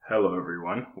Hello,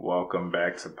 everyone. Welcome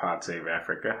back to Pod Save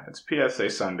Africa. It's PSA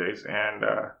Sundays, and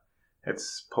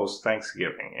it's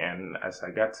post-Thanksgiving. And as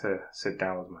I got to sit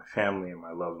down with my family and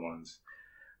my loved ones,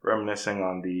 reminiscing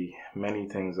on the many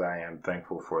things I am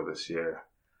thankful for this year,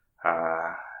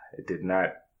 it did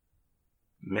not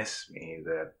miss me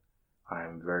that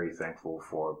I'm very thankful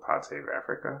for Pod Save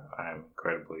Africa. I'm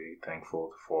incredibly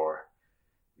thankful for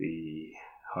the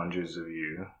hundreds of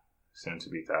you, soon to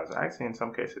be thousands, actually in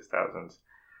some cases thousands,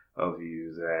 of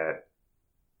you that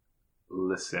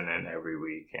listen in every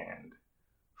week and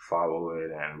follow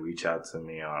it and reach out to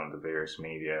me on the various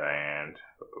media and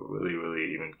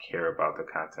really even care about the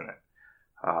continent.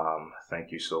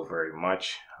 Thank you so very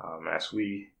much. As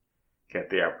we get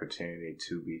the opportunity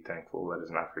to be thankful, let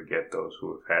us not forget those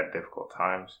who have had difficult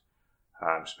times.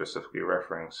 I'm specifically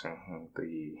referencing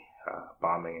the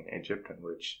bombing in Egypt, in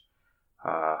which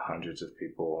hundreds of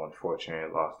people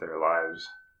unfortunately lost their lives.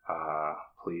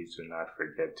 Please do not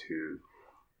forget to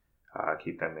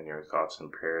keep them in your thoughts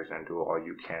and prayers and do all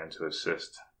you can to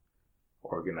assist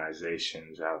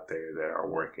organizations out there that are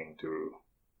working through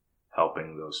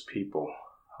helping those people.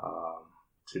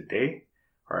 Today,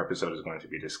 our episode is going to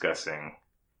be discussing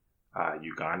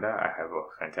Uganda. I have a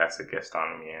fantastic guest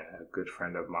on me and a good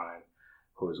friend of mine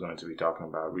who is going to be talking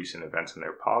about recent events in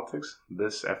their politics.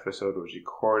 This episode was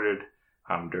recorded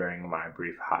during my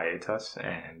brief hiatus,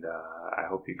 and I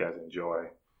hope you guys enjoy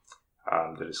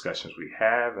the discussions we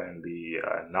have and the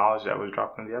knowledge that was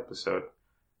dropped in the episode.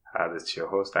 This is your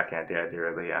host, Akande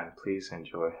Adirele, and please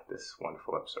enjoy this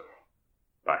wonderful episode.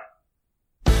 Bye.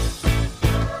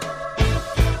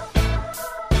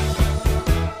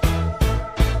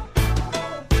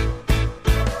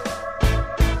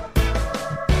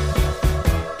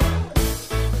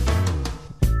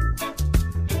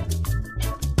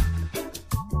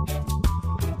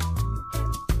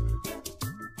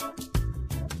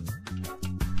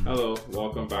 Hello,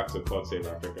 welcome back to Pod Save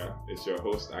Africa. It's your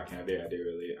host, Akande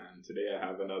Adirele, and today I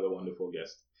have another wonderful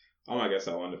guest. All my guests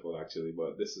are wonderful, actually,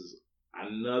 but this is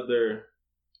another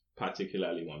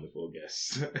particularly wonderful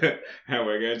guest. And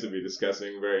we're going to be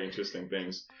discussing very interesting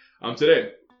things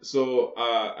today. So,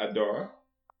 Adora.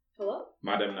 Hello.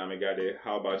 Madam Namigade,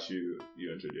 how about you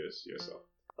introduce yourself?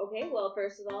 Okay, well,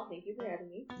 first of all, thank you for having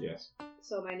me. Yes.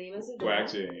 So, my name is Adora. We're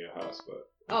actually in your house, but...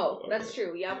 Oh, okay. That's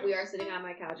true. Yep, Yes. We are sitting on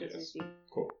my couch as we speak.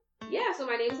 Cool. Yeah, so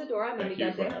my name is Adora. Thank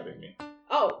you for having me.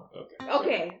 Oh, Okay.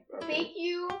 okay. Thank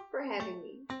you for having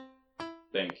me.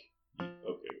 Thank you.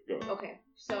 Okay, go. Okay,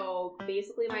 so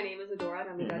basically my name is Adora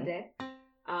Namigade.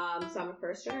 So I'm a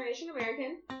first generation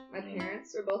American. My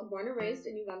parents were both born and raised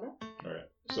in Uganda. Alright.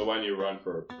 So when you run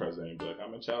for president, you'd be like,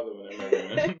 I'm a child of an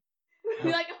American.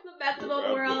 Like, I'm the best of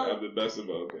both worlds. I'm the best of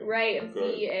both. Okay. Right, and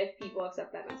see if people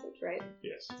accept that message, right?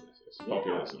 Yes. Yeah.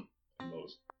 Populism.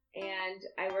 Most. And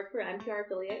I work for an NPR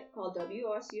affiliate called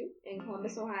WOSU in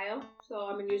Columbus, Ohio. So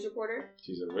I'm a news reporter.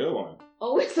 She's a real one.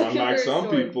 Always looking Unlike for a some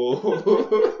story. people.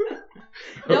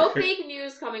 No Okay. fake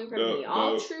news coming from me.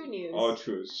 All true news. All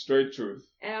truth. Straight truth.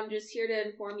 And I'm just here to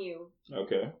inform you,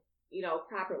 Okay.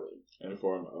 properly.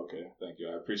 Inform. Okay. Thank you.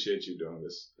 I appreciate you doing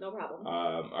this. No problem.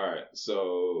 Alright.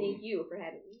 So. Thank you for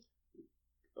having me.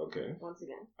 Okay. Once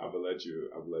again. I will let you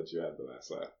have the last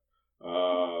laugh.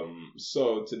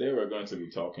 So today we're going to be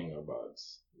talking about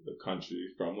the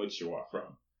country from which you are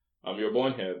from. You're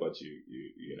born here, but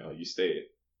you stay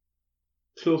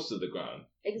close to the ground.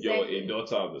 Exactly. You're a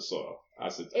daughter of the soil.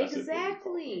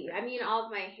 Exactly. I mean, all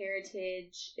of my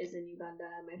heritage is in Uganda.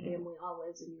 My family all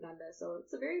lives in Uganda, so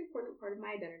it's a very important part of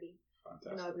my identity.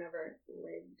 Fantastic. I've never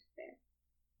lived there.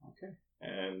 Okay.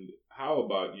 And how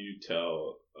about you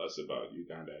tell us about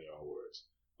Uganda in your own words?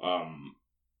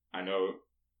 I know.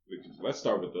 Let's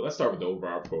start with the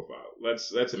overall profile.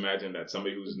 Let's imagine that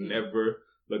somebody who's never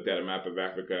looked at a map of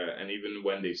Africa, and even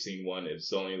when they've seen one,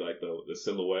 it's only like the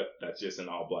silhouette that's just in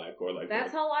all black, or like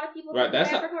that's how a lot of people right. look That's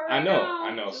at Africa how, right now.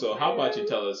 I know. So how about you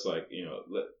tell us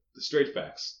the straight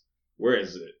facts? Where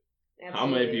is it? Absolutely. How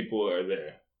many people are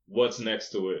there? What's next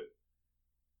to it?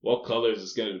 What color is the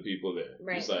skin of the people there?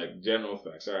 Right. Just like general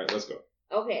facts. All right, let's go.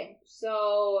 Okay,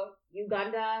 so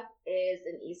Uganda is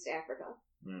in East Africa.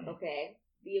 Okay,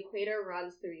 the equator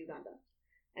runs through Uganda,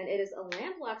 and it is a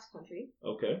landlocked country.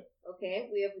 Okay. Okay,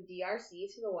 we have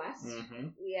DRC to the west.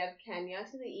 We have Kenya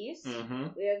to the east.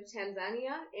 We have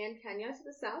Tanzania and Kenya to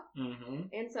the south,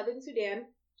 and Southern Sudan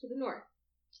to the north.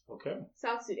 Okay.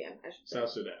 South Sudan, I should say.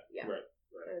 South Sudan. Yeah. Right.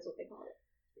 That is what they call it.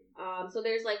 So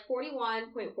there's like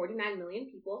 41.49 million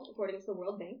people, according to the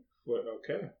World Bank.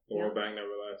 Okay. The World Bank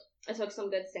never lies. I took some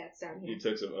good stats down here. You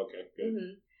took some. Okay.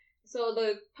 Good. So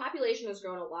the population has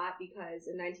grown a lot because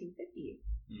in 1950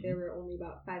 there were only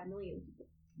about 5 million people.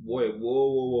 Wait,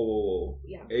 whoa.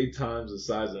 Yeah. 8 times the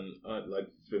size in like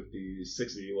 50,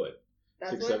 60, what?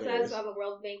 That's 6, what it says years. On the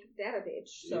World Bank data page.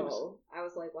 So I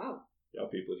was like, wow. Y'all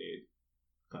people need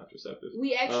contraceptives.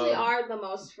 We actually are the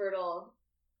most fertile.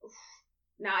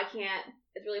 Now I can't,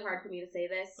 it's really hard for me to say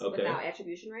this without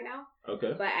attribution right now.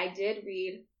 Okay. But I did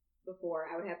read before,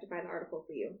 I would have to find the article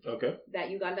for you. Okay. That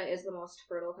Uganda is the most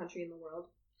fertile country in the world.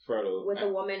 Fertile. With a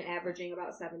woman averaging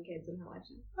about 7 kids in her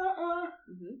lifetime.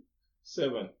 Mm-hmm.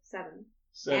 7.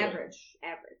 Average.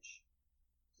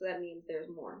 So that means there's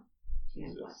more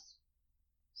and less.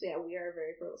 So yeah, we are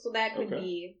very fertile. So that could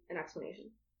be an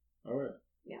explanation. All right.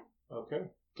 Yeah. Okay.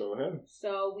 Go ahead.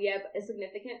 So we have a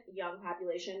significant young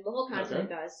population. The whole continent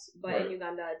does, but in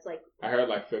Uganda, it's like I heard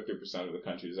like 50% of the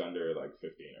country is under like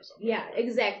 15 or something. Yeah, like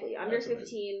exactly. Under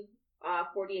 15,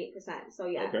 48%. So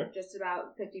yeah, just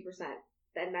about 50%.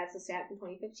 Then that's a stat from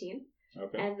 2015.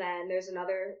 Okay. And then there's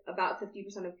another about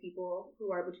 50% of people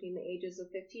who are between the ages of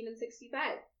 15 and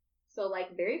 65. So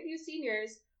like very few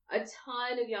seniors. A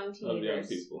ton of young teenagers.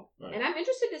 Of young people. Right. And I'm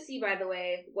interested to see, by the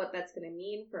way, what that's going to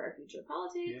mean for our future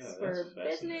politics, for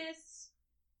business.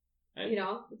 And,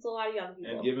 it's a lot of young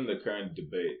people. And given the current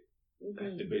debate,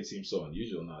 that debate seems so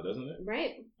unusual now, doesn't it?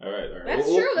 Right. All right. That's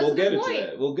true. That's we'll a get good point. Into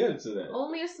that. We'll get into that.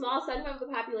 Only a small segment of the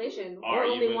population, or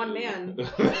only one man. You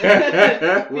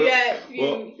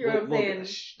hear what I'm saying?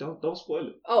 Don't spoil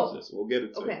it. Oh, we'll get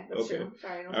into it. Okay, that's true.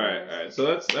 Sorry. All right. So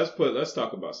let's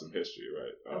talk about some history,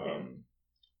 right? Okay.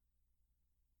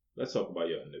 Let's talk about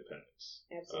your independence.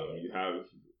 Absolutely. You have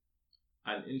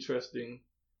an interesting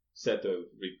set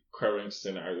of recurring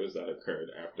scenarios that occurred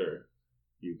after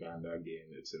Uganda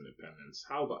gained its independence.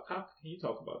 How can you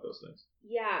talk about those things?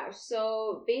 Yeah,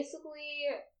 so basically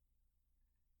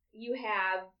you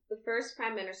have the first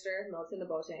Prime Minister, Milton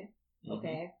Obote,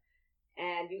 okay?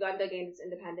 And Uganda gained its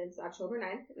independence October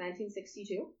 9th,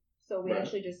 1962. So we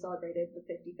actually just celebrated the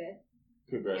 55th.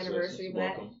 Anniversary of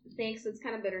that. Thanks. It's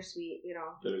kind of bittersweet,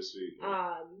 Bittersweet.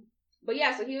 Yeah. But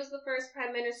yeah, so he was the first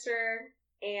prime minister,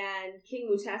 and King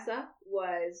Mutesa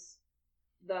was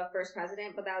the first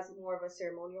president, but that was more of a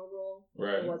ceremonial rule.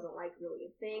 Right. It wasn't like really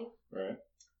a thing. Right.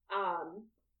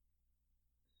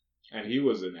 And he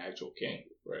was an actual king,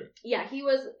 right? Yeah, he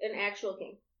was an actual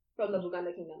king from the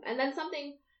Buganda Kingdom. And then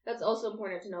something that's also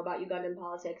important to know about Ugandan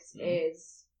politics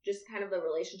is just kind of the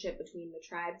relationship between the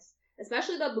tribes,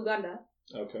 especially the Buganda.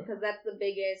 Okay. Because that's the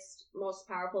biggest, most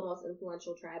powerful, most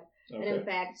influential tribe. Okay. And in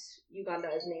fact, Uganda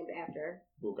is named after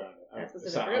Buganda. That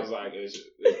specific group. I was like,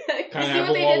 it kind of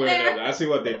happened one way or another. I see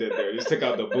what they did there. Just took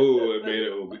out the boo and made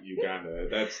it Uganda.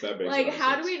 That makes like,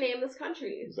 how sense. do we name this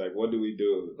country? It's like, what do we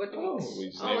do? We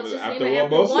just name it after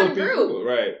one group. People,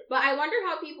 right. But I wonder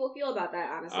how people feel about that,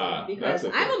 honestly. Because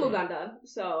I'm a Muganda,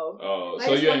 so... Oh,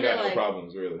 so you ain't got no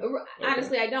problems, really?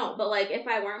 Honestly, I don't. But, like, if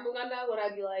I weren't Muganda, would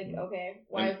I be like, okay,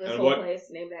 why is this whole place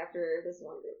named after this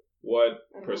one group? What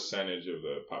percentage of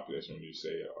the population would you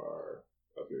say are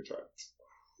of your tribe?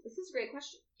 This is a great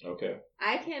question. Okay.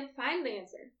 I can find the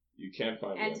answer. You can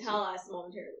find the answer. And tell us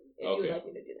momentarily if you would like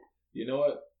me to do that. You know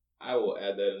what? I will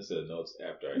add that into the notes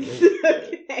after I get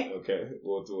it. Okay.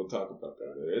 We'll talk about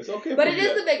that. It's okay. But it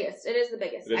is the biggest. It is the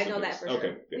biggest. I know that for sure.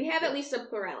 Okay. We have at least a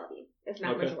plurality, if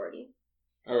not majority.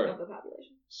 All right. Of the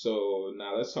population. So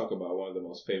now let's talk about one of the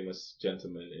most famous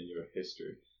gentlemen in your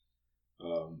history.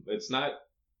 It's not...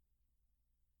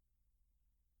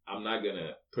 I'm not going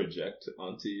to project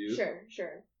onto you.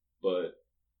 Sure. But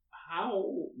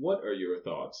what are your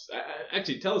thoughts?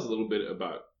 Actually, tell us a little bit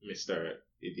about Mr.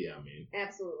 Idi Amin.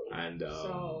 Absolutely. And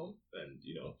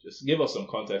just give us some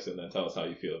context and then tell us how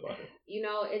you feel about him.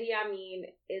 Idi Amin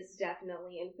is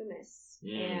definitely infamous.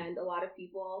 And a lot of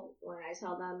people, when I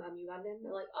tell them I'm Ugandan,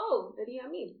 they're like, oh, Idi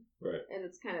Amin. Right. And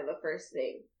it's kind of the first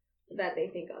thing that they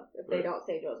think of if they don't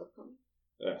say Joseph Kony.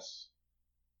 Yes.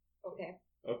 Okay.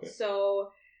 So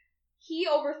he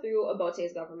overthrew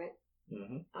Obote's government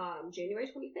January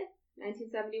 25th,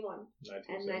 1971.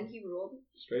 And then he ruled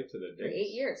straight to the date. For 8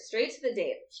 years. Straight to the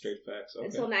date. Straight facts. Okay.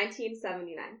 Until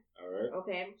 1979. All right.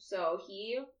 Okay. So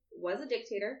he was a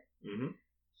dictator.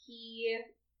 He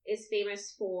is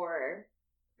famous for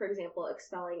example,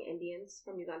 expelling Indians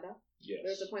from Uganda. Yes.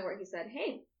 There was a point where he said,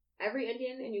 hey, every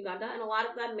Indian in Uganda, and a lot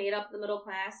of them made up the middle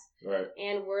class, right,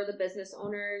 and were the business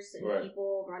owners and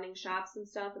people running shops and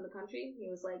stuff in the country. He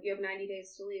was like, you have 90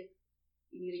 days to leave.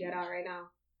 You need to get out right now.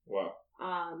 Wow.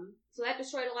 So that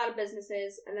destroyed a lot of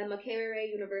businesses. And then Makerere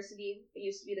University, it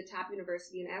used to be the top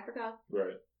university in Africa.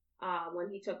 Right. When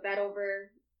he took that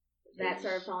over, that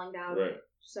started falling down. Right.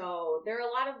 So there are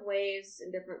a lot of ways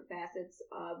and different facets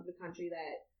of the country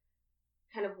that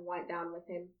kind of went down with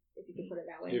him, if you could put it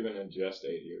that way. Even in just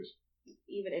 8 years.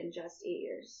 even in just 8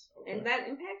 years. Okay. And that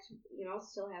impact,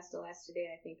 still has to last today,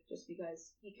 I think, just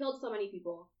because he killed so many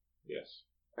people. Yes.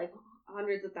 Like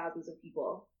hundreds of thousands of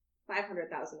people.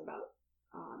 500,000 about.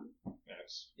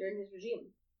 Yes. During his regime.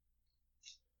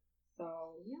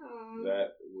 So, yeah. That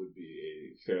would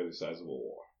be a fairly sizable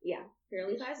war. Yeah,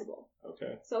 fairly sizable.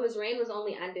 Okay. So his reign was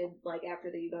only ended, like, after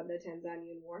the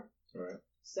Uganda-Tanzanian War. Right.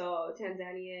 So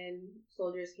Tanzanian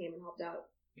soldiers came and helped out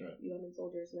Ugandan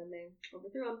soldiers, and then they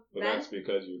overthrew them. But that's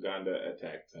because Uganda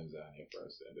attacked Tanzania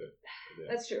first.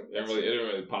 That's true. It didn't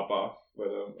really pop off for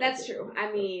them. That's true.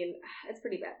 I mean, it's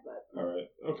pretty bad, but... All right.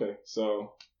 Okay.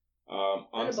 So,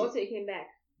 then Obote came back.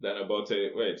 Then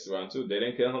Obote, wait, it's round 2. They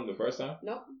didn't kill him the first time?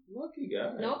 Nope. Lucky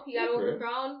guy. Nope, he got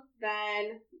overthrown.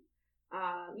 Then,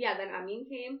 then Amin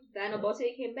came. Then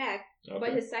Obote came back. Okay.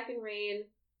 But his second reign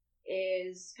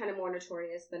is kind of more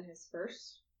notorious than his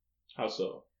first. How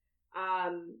so?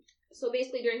 So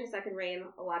basically during his second reign,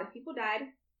 a lot of people died.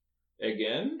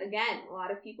 Again, a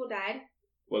lot of people died.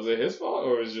 Was it his fault,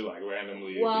 or was it like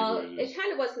randomly? Well, it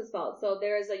kind of was his fault. So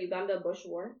there is a Uganda Bush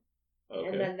War. Okay.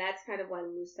 And then that's kind of when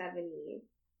Museveni.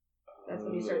 That's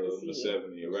when you start to see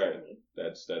Museveni, right?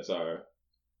 That's our.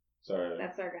 Sorry.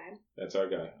 That's our guy. That's our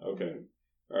guy. Okay.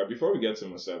 Mm-hmm. All right. Before we get to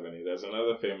Museveni, there's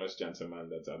another famous gentleman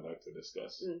that I'd like to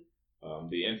discuss.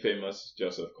 The infamous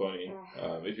Joseph Kony.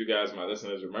 If you guys, my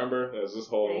listeners, remember, there's this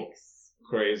whole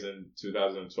craze in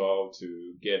 2012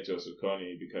 to get Joseph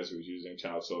Kony because he was using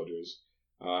child soldiers.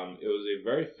 It was a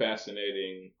very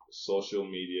fascinating social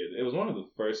media. It was one of the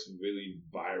first really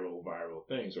viral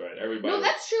things, right? Everybody. No,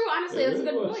 that's true. Honestly, that's a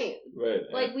good point. Right.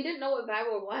 Like, we didn't know what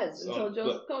viral was until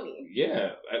Joseph Kony.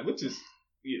 Yeah, which is,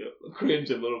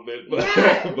 cringe a little bit. But,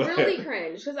 yeah, really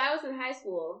cringe. Because I was in high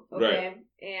school, okay? Right.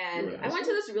 And I went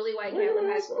to this really white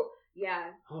Catholic high school. Yeah.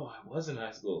 Oh, I was in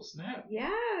high school. Snap. Yeah.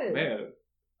 Man,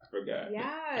 I forgot.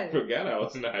 Yeah. I forgot I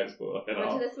was in high school at all. I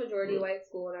went to this majority white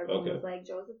school, and everyone was like,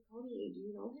 Joseph Kony, do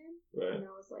you know him? Right. And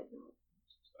I was like, no.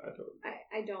 I don't.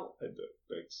 I don't.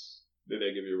 Thanks. Did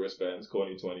they give you wristbands?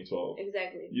 Kony 2012.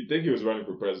 Exactly. You'd think he was running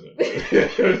for president.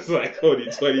 It's like Kony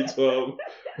 2012.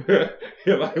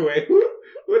 You're like, wait, who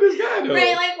this guy know?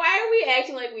 Right, like, why are we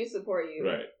acting like we support you?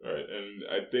 Right. And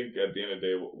I think at the end of the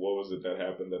day, what was it that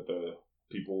happened that the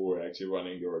people who were actually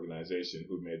running the organization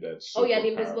who made that super the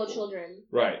Invisible powerful. Children.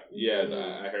 Right. Yeah,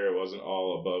 I heard it wasn't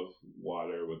all above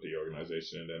water with the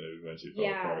organization, and then it eventually fell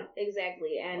apart. Yeah,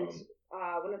 exactly. And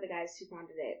one of the guys who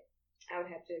founded it, I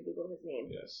would have to Google his name.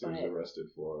 Yes, he was arrested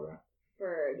for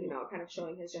kind of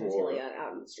showing his genitalia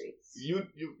out in the streets. You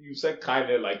said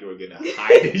kind of like you were gonna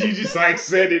hide it. You just like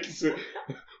said it.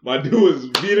 My dude was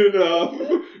beaten up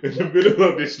in the middle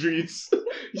of the streets.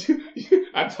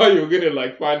 I thought you were gonna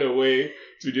like find a way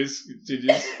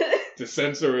to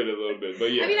censor it a little bit,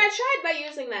 but yeah. I mean, I tried by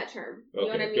using that term. You know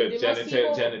what I mean? Good.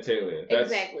 Genitalia.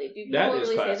 Exactly. Do people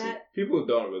really classic. Say that? People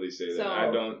don't really say that. So,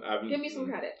 I don't. Give me some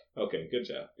credit. Okay, good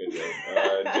job.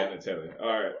 Genitalia.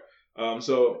 All right.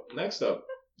 So next up.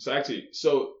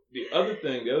 So the other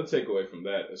takeaway from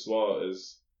that as well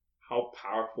is how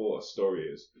powerful a story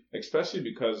is, especially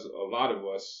because a lot of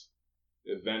us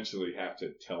eventually have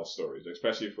to tell stories,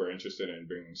 especially if we're interested in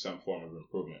bringing some form of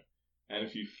improvement. And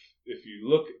if you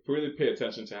really pay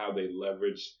attention to how they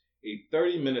leverage a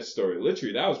 30-minute story,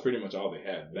 literally that was pretty much all they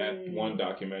had. That one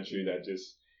documentary that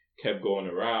just kept going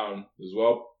around, was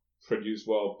well produced,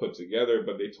 well put together,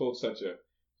 but they told such a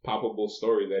palpable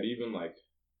story that even like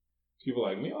people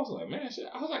like me, I was like, man, shit.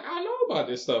 I was like, I know about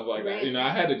this stuff like that.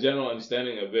 I had a general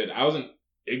understanding of it. I wasn't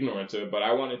ignorant to it, but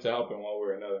I wanted to help in one way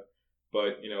or another.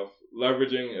 But,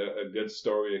 leveraging a good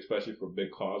story, especially for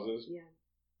big causes,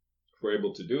 if we're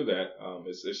able to do that,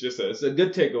 it's a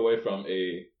good takeaway from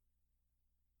a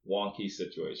wonky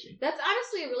situation. That's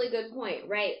honestly a really good point,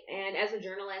 right? And as a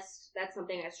journalist, that's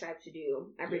something I strive to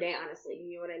do every day, honestly.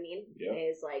 You know what I mean? Yeah.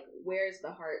 Is like, where's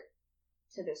the heart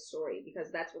to this story? Because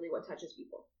that's really what touches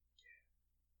people.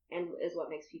 And is what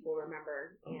makes people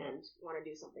remember and want to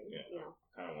do something. Yeah.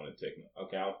 I don't want to take notes.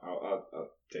 Okay, I'll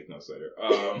take notes later.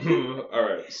 All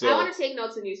right. So I want to take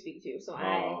notes when you speak too. So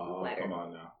I'm flattered. Come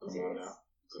on now.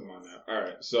 All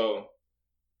right. So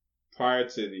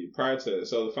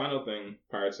the final thing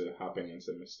prior to hopping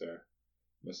into Mr.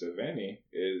 Museveni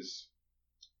is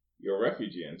your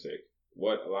refugee intake.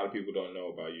 What a lot of people don't know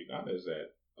about Uganda is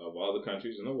that of all the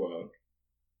countries in the world,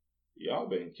 y'all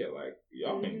been killing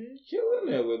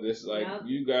it with this. Like,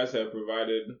 you guys have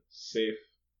provided safe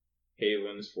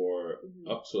havens for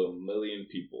up to 1 million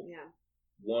people. Yeah.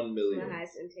 1 million. It's the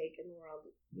highest intake in the world.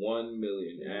 1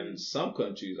 million. And some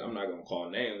countries, I'm not going to call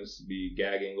names, be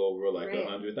gagging over like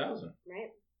 100,000.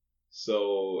 Right.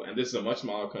 So, and this is a much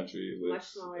smaller country with Much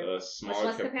smaller. a smaller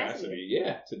Much less capacity.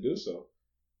 Yeah, to do so.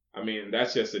 I mean,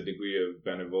 that's just a degree of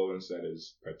benevolence that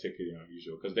is particularly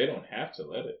unusual because they don't have to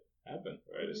let it happen,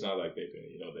 right? It's not like they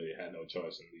had no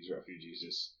choice and these refugees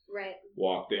just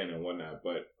walked in and whatnot.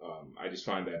 But I just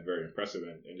find that very impressive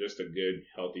and just a good,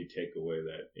 healthy takeaway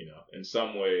that, in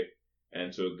some way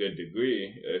and to a good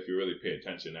degree, if you really pay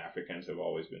attention, Africans have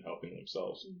always been helping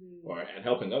themselves and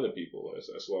helping other people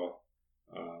as well.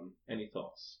 Any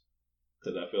thoughts?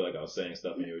 Because I feel like I was saying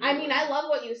stuff in your. I mean, I love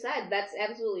what you said. That's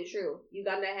absolutely true.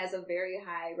 Uganda has a very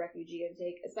high refugee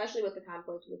intake, especially with the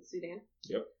conflict with Sudan.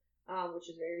 Yep. Which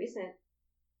is very recent.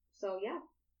 So yeah.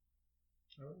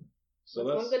 All right. So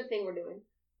that's one good thing we're doing.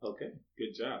 Okay.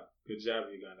 Good job,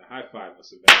 Uganda. High five,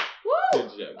 Savannah. Woo!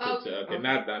 Good job. Okay.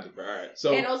 Not all right.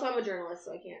 So. And also, I'm a journalist,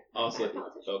 so I can't. Also,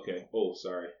 okay. Oh,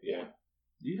 sorry. Yeah.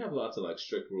 Do you have lots of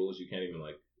strict rules? You can't even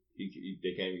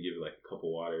they can't even give you a cup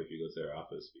of water if you go to their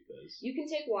office because you can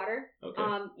take water. Okay.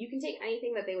 You can take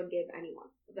anything that they would give anyone,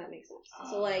 if that makes sense.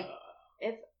 So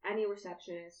if any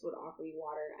receptionist would offer you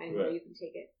water, anywhere you can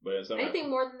take it. But anything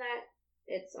more than that,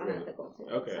 it's unethical.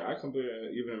 Okay, I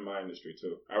completely even in my industry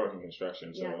too. I work in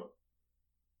construction, so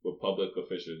with public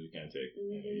officials you can't take,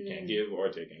 you can't give or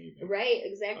take anything. Right,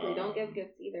 exactly. Don't give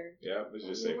gifts either. Yeah, let's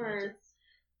just say.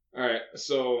 All right,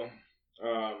 so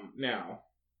now.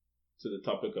 To the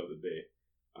topic of the day.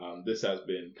 This has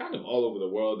been kind of all over the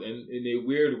world in a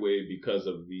weird way because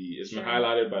of it's been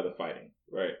highlighted by the fighting,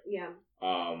 right? Yeah.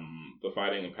 The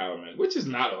fighting in Parliament, which is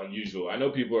not unusual. I know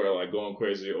people are going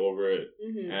crazy over it,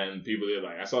 and people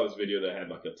are I saw this video that had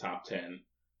a top 10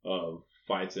 of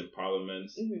fights in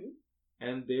Parliaments,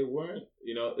 and they weren't.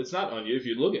 It's not unusual if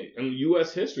you look at in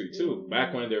U.S. history too.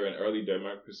 Back when they were in early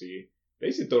democracy. They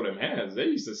used to throw them hands. They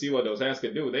used to see what those hands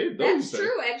could do. That's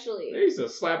true, actually. They used to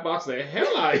slap box the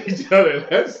hell out of each other.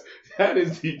 That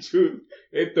is the truth.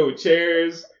 They'd throw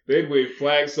chairs. They'd wave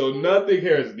flags. So nothing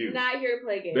here is new. Not here to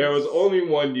play games. There was only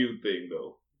one new thing,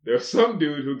 though. There's some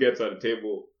dude who gets on the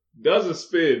table, does a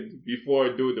spin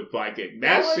before doing the fly kick.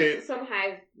 That shit. Some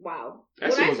high. Wow.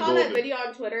 When I saw that video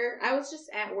on Twitter, I was just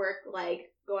at work,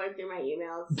 going through my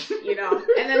emails,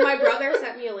 And then my brother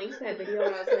sent me a link to that video,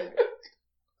 and I was like,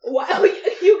 what?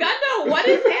 Uganda, what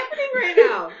is happening right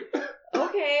now?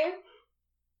 Okay.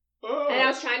 And I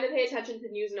was trying to pay attention to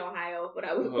the news in Ohio, but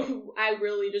I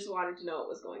really just wanted to know what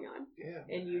was going on. Yeah.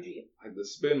 In UG. The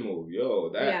spin move,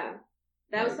 yo. That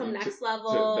was some next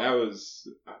level. That was.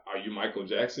 Are you Michael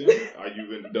Jackson? Are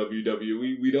you in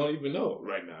WWE? We don't even know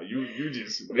right now. You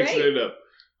just mixing it up.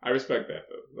 I respect that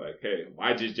though. Hey,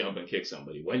 why just jump and kick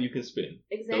somebody when you can spin?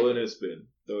 Exactly. Throw in a spin.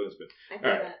 I feel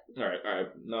that. All right.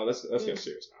 Now let's get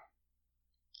serious now.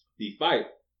 The fight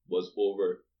was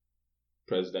over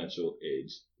presidential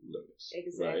age limits.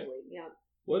 Exactly. Right? Yeah.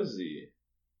 What is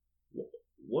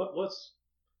what's?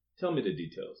 Tell me the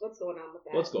details. What's going on with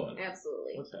that? What's going on?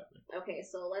 Absolutely. What's happening? Okay,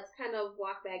 so let's kind of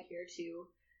walk back here to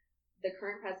the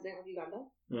current president of Uganda.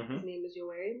 His name is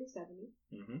Yoweri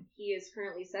Museveni. He is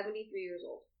currently 73 years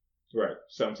old. Right,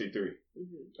 73.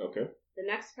 Okay. The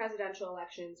next presidential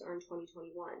elections are in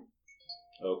 2021.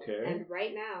 Okay. And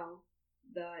right now,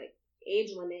 the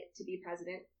age limit to be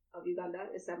president of Uganda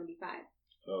is 75.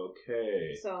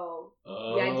 Okay. So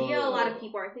the idea a lot of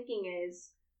people are thinking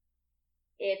is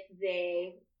if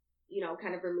they,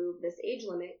 kind of remove this age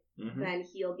limit, then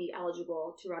he'll be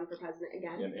eligible to run for president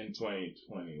again. In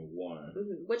 2021.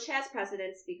 Which has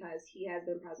precedence because he has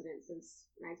been president since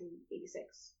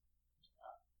 1986.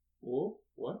 Whoa,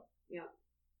 what? Yeah.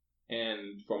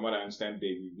 And from what I understand,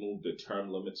 they removed the term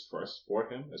limits first for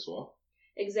him as well?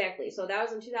 Exactly. So that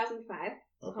was in 2005.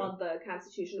 It's called the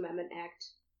Constitution Amendment Act.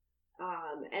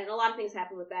 And a lot of things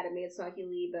happened with that. It made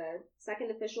Swahili the second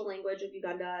official language of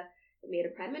Uganda. It made a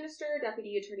prime minister,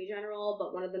 deputy attorney general,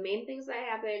 but one of the main things that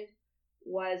happened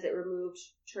was it removed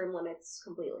term limits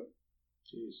completely.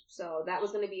 Jeez. So that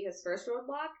was going to be his first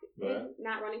roadblock in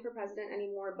not running for president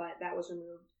anymore, but that was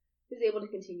removed. He was able to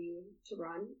continue to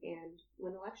run and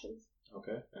win elections.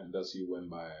 Okay. And does he win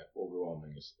by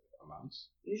overwhelming amounts?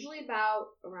 Usually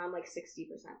around 60%.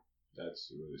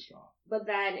 That's really strong. But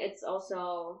then it's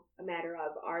also a matter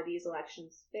of, are these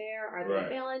elections fair? Are they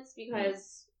balanced?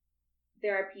 Because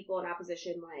there are people in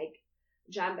opposition like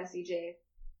John Besigye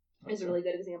is a really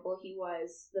good example. He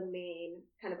was the main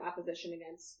kind of opposition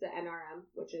against the NRM,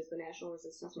 which is the National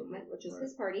Resistance Movement, which is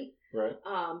his party,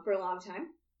 for a long time.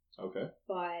 Okay.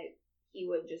 But he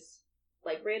would just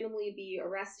randomly be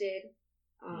arrested,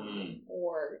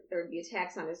 or there would be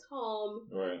attacks on his home,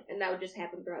 and that would just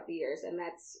happen throughout the years. And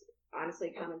that's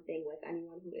honestly a common thing with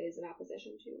anyone who is in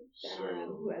opposition to the So- NRM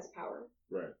who has power.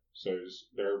 Right. So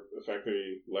they're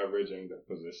effectively leveraging the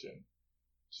position.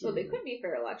 So they could be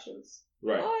fair elections.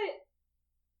 Right. But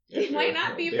It's It might true.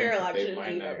 not be They- fair They elections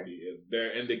might either. not be. There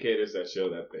are indicators that show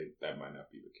that that might not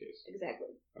be the case. exactly.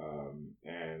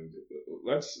 And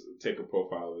let's take a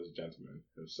profile of this gentleman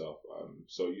himself.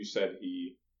 So you said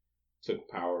he took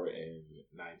power in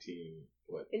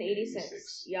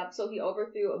 86. Yep. So he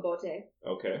overthrew Obote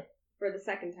Okay. for the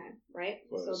second time, right?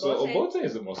 So Obote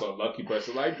is the most unlucky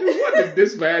person. Like, what did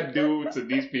this man do to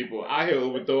these people? I hear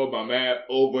overthrow my man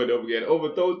over and over again.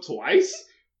 Overthrow twice?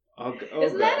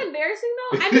 Isn't that embarrassing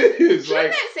though? I mean, It's shouldn't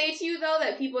like, that say to you though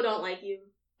that people don't like you?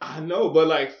 I know, but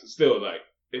like, still, like,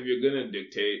 if you're gonna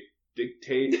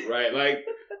dictate, right? Like,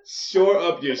 shore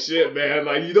up your shit, man.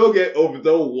 Like, you don't get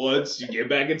overthrown once, you get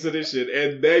back into this shit,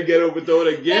 and then get overthrown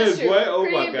again. That's true. What? Oh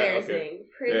Pretty my god. embarrassing. Okay.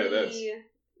 Pretty.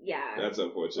 Yeah, that's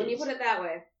unfortunate. When you put it that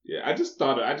way. Yeah, I just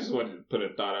wanted to put a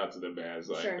thought out to the man. It's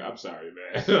like, Sure. I'm sorry,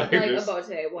 man. Like this-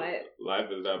 Obote, what? Life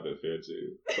has not been fair to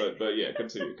you. But yeah,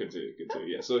 continue.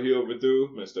 Yeah, so he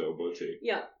overthrew Mr. Obote.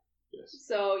 Yeah. Yes.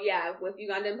 So yeah, with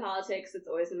Ugandan politics, it's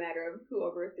always a matter of who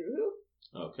overthrew who.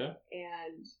 Okay.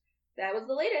 And that was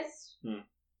the latest.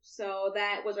 So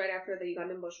that was right after the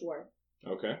Ugandan-Bush War.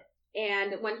 Okay.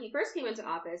 And when he first came into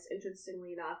office,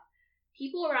 interestingly enough,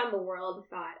 people around the world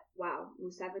thought, wow,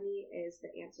 Museveni is the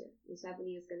answer.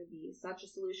 Museveni is going to be such a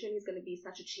solution. He's going to be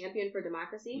such a champion for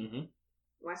democracy. Mm-hmm.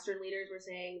 Western leaders were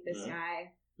saying, this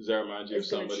guy... Does that remind you of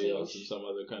It's gonna somebody else in change. some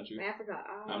other country? Africa.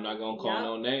 I'm not gonna call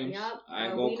no names. Yep. I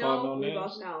ain't We gonna call know, no we names.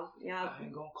 both know. Yep. I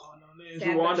ain't gonna call no names.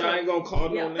 Sad but Rwanda, true. I ain't gonna call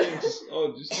no Yep. names.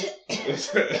 Oh, just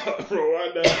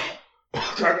Rwanda.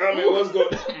 Kagame, what's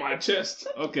going on my chest?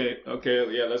 Okay,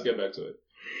 yeah, let's get back to it.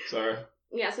 Sorry.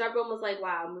 Yeah, so everyone was like,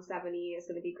 wow, Museveni is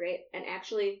going to be great. And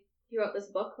actually, he wrote this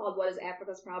book called What is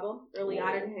Africa's Problem? Early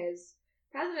on in his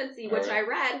presidency, which I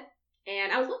read.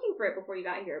 And I was looking for it before you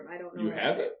got here, but I don't know. You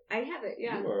have it? I have it,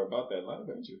 yeah. You are about that life,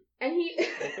 aren't you? And he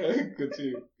Okay,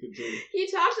 continue.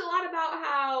 he talked a lot about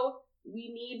how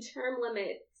we need term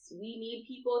limits. We need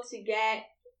people to get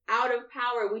out of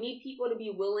power. We need people to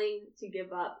be willing to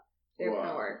give up their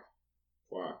power.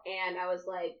 Wow. And I was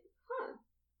like,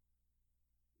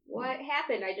 what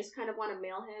happened? I just kind of want to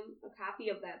mail him a copy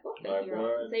of that book that he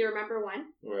wrote. Say, remember when?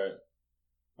 Right.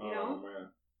 You know? Man.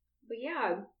 But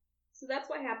yeah, so that's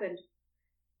what happened.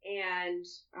 And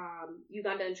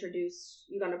Uganda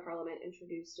Parliament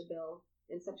introduced a bill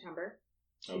in September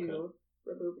to remove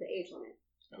the age limit.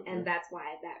 Okay. And that's why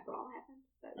that brawl happened.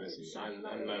 I see.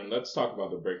 And then let's talk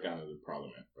about the breakdown of the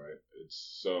parliament, right?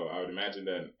 So I would imagine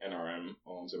that NRM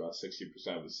owns about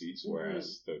 60% of the seats,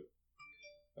 whereas the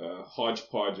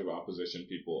hodgepodge of opposition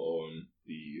people own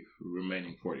the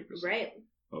remaining 40%. Right.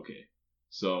 Okay.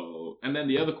 So, and then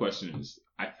the other question is,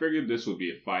 I figured this would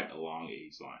be a fight along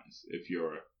age lines. If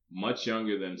you're much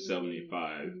younger than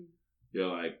 75, you're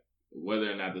like,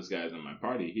 whether or not this guy's in my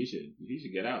party, he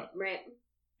should get out. Right.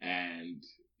 And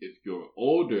if you're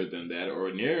older than that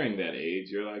or nearing that age,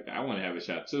 you're like, I want to have a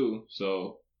shot too.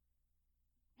 So,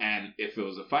 and if it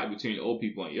was a fight between old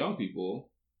people and young people,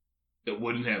 it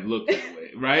wouldn't have looked that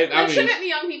way, right? There shouldn't be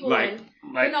young people in.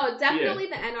 But no, definitely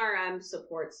the NRM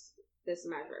supports this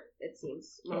measure, it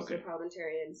seems. Most of the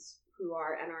parliamentarians who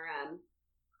are NRM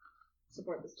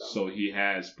support this bill. So he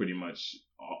has pretty much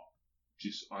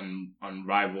just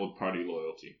unrivaled party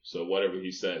loyalty. So whatever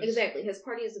he says. Exactly. His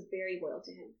party is very loyal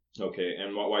to him. Okay,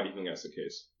 and why do you think that's the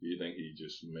case? Do you think he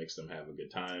just makes them have a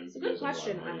good time? It's a good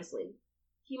question, honestly.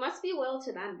 He must be loyal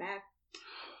to them back.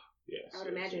 Yes. I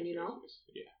would imagine, you know?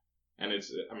 Yeah. And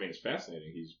it's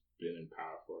fascinating. He's been in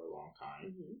power for a long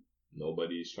time. Mm-hmm.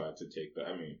 Nobody's tried to take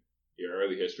your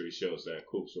early history shows that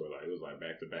coups were it was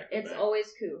back to back. It's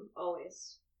always coup.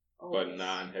 Always. But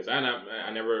none has. I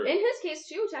never. In his case,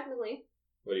 too, technically.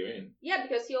 What do you mean? Yeah,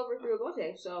 because he overthrew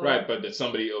Obote, so. Right, but that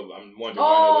somebody. I'm wondering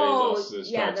why nobody else is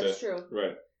yeah, trying that's to. true.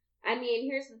 Right. I mean,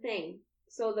 here's the thing.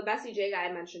 So the Bessie J guy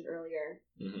I mentioned earlier,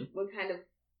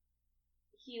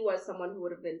 he was someone who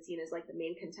would have been seen as like the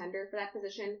main contender for that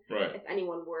position. Right. If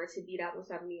anyone were to beat out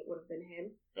Museveni, it would have been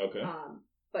him. Okay.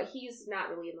 But he's not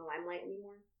really in the limelight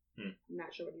anymore. I'm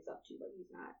not sure what he's up to, but he's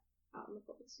not out in the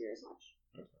public sphere as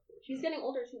much. He's getting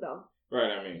older too, though.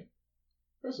 Right. I mean,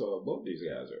 first of all, both these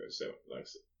guys are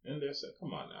in their set.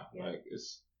 Come on now,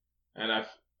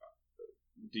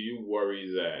 do you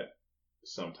worry that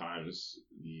sometimes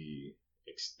the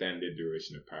extended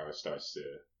duration of power starts to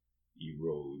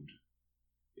erode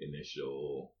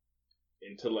initial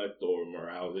intellect or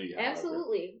morality?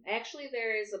 Absolutely. Actually,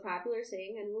 there is a popular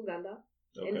saying in Luganda,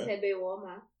 Ntebe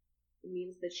Woma. It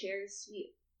means the chair is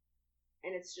sweet.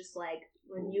 And it's just like,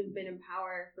 when you've been in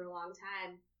power for a long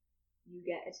time, you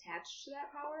get attached to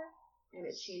that power, and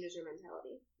it changes your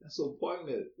mentality. That's so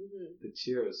poignant. Mm-hmm. The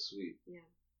cheer is sweet. Yeah.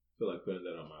 I feel like putting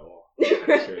that on my wall.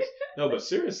 No, but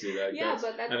seriously, like yeah,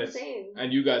 but that's insane.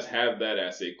 And you guys have that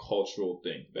as a cultural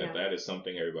thing. Yeah. That is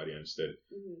something everybody understood.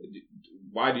 Mm-hmm.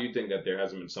 Why do you think that there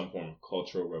hasn't been some form of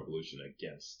cultural revolution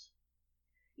against?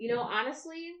 You know,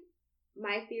 honestly,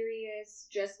 my theory is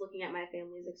just looking at my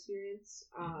family's experience.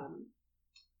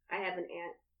 I have an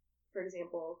aunt, for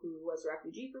example, who was a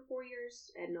refugee for 4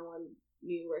 years, and no one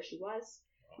knew where she was.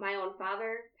 My own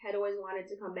father had always wanted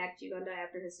to come back to Uganda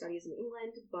after his studies in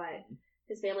England, but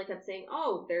his family kept saying,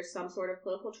 oh, there's some sort of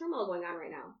political turmoil going on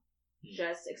right now.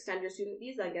 Just extend your student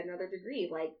visa and get another degree.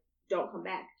 Like, don't come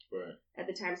back. Right. At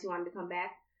the times he wanted to come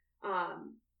back.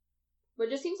 But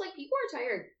it just seems like people are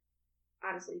tired.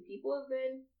 Honestly, people have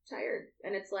been tired.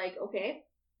 And it's like, okay,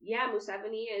 yeah,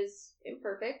 Museveni is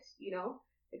imperfect, you know,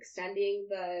 extending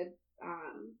the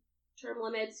term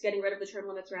limits, getting rid of the term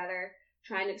limits rather,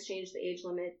 trying to exchange the age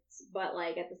limits, but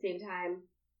like at the same time,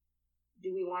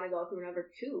 do we want to go through another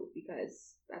coup?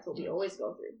 Because that's what we always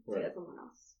go through. So that's someone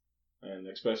else. And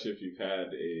especially if you've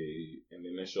had an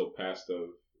initial past of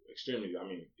extremely,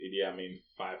 Idi Amin,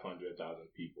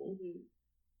 500,000 people.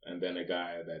 And then a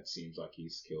guy that seems like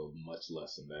he's killed much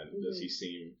less than that. Does he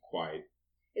seem quite...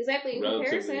 Exactly, in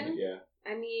comparison. Yeah.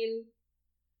 I mean...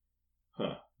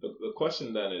 The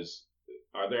question then is,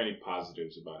 are there any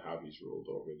positives about how he's ruled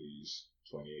over these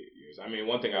 28 years? I mean,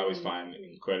 one thing I always find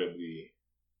incredibly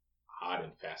odd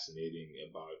and fascinating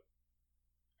about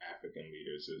African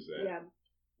leaders is that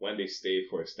when they stay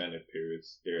for extended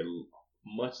periods, they're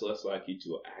much less likely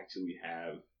to actually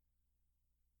have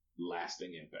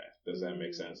lasting impact. Does that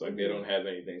make sense? Like, they don't have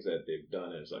any things that they've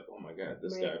done, and it's like, oh my god,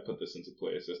 this guy put this into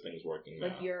place, this thing's working now.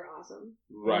 Like, you're awesome.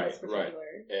 Right.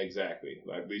 Exactly.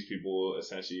 Like, these people,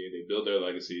 essentially, they build their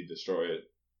legacy, destroy it,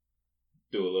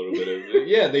 do a little bit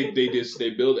of... they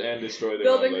build and destroy their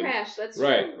build and crash, that's true.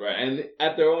 Right. And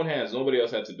at their own hands, nobody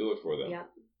else had to do it for them. Yeah.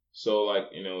 So,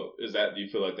 like, you know, do you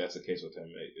feel like that's the case with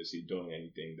him? Is he doing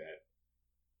anything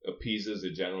that appeases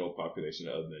the general population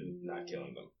other than not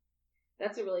killing them?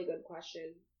 That's a really good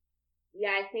question. Yeah,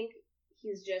 I think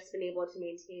he's just been able to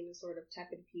maintain a sort of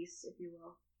tepid peace, if you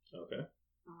will. Okay.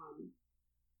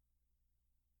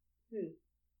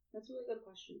 That's a really good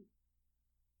question.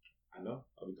 I know.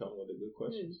 I'll be coming with the good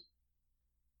questions.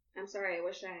 I'm sorry. I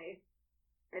wish I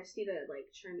just need to, like,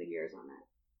 turn the gears on that.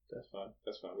 That's fine.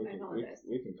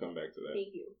 We can come back to that.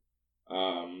 Thank you.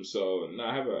 So now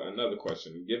I have another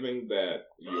question. Given that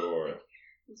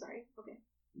I'm sorry. Okay.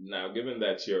 Now, given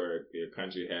that your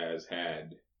country has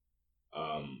had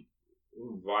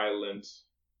violent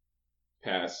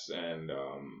past and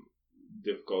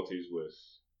difficulties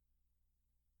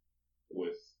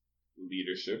with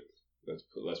leadership,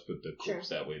 let's put the coups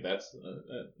that way. That's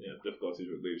difficulties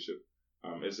with leadership.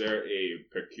 Is there a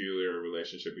peculiar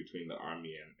relationship between the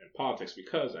army and politics?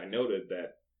 Because I noted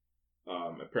that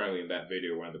apparently in that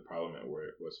video when the parliament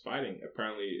was fighting,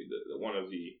 apparently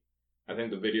I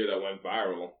think the video that went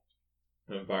viral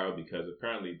because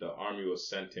apparently the army was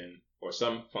sent in, or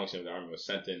some function of the army was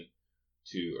sent in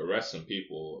to arrest some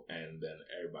people, and then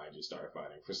everybody just started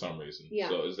fighting for some reason. Yeah.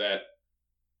 So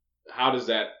how does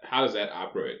that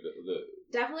operate?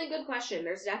 Definitely a good question.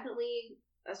 There's definitely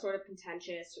a sort of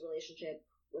contentious relationship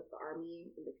with the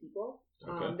army and the people.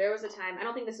 Okay. There was a time, I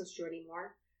don't think this is true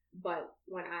anymore, but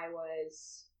when I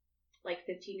was like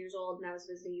 15 years old and I was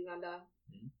visiting Uganda,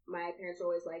 my parents were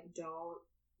always like, don't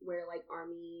wear like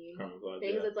army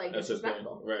things. It's like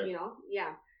disrespectful, right? You know?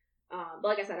 Yeah. But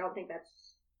like I said, I don't think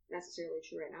that's necessarily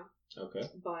true right now. Okay.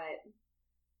 But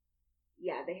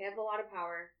yeah, they have a lot of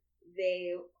power.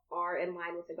 They are in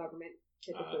line with the government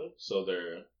typically. So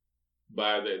do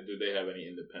they have any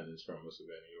independence from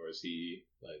Museveni, or is he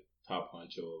like top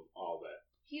honcho of all that?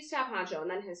 He's top honcho,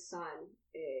 and then his son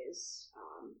is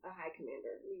a high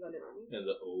commander in the Ugandan army.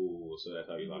 So that's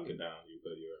how you lock it down. You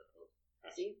put your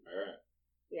see. All right.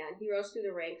 Yeah, and he rose through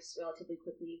the ranks relatively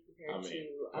quickly compared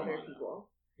to other people.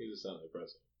 He's the son of the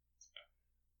president.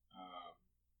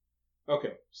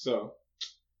 Okay, so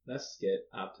let's get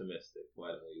optimistic. Why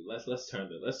don't we? Let's turn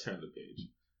the page.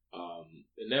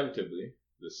 Inevitably,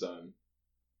 the sun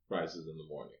rises in the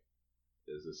morning,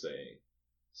 is the saying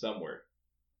somewhere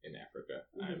in Africa.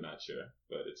 I'm not sure,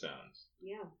 but it sounds.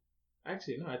 Yeah.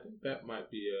 Actually, no. I think that might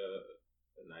be a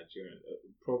Nigerian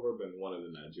proverb in one of the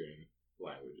Nigerian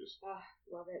languages. Oh,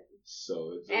 love it.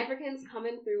 So it's Africans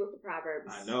coming through with the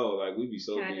proverbs. I know, like we'd be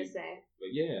so. Can I just say?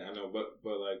 But yeah, I know,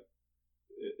 but like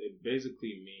it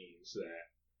basically means that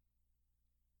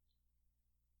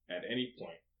at any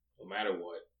point, no matter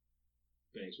what,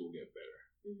 things will get better.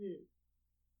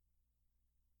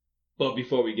 But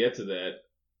before we get to that,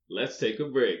 let's take a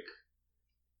break.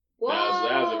 Whoa.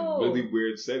 That was a really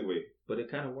weird segue, but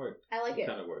it kind of worked. I like it.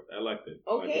 Kind of worked. I liked it.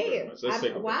 Okay. I liked it very much. Let's take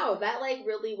a break. Wow, that like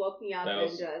really woke me up and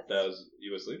just. That was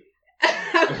you asleep?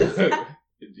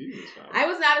 Jesus, I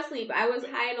was not asleep. I was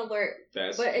high and alert.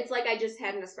 But it's like I just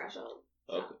had an espresso.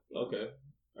 Okay.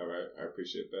 All right. I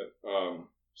appreciate that.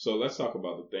 So let's talk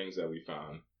about the things that we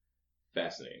found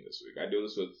fascinating this week. I do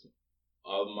this with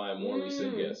all of my more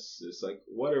recent guests. It's like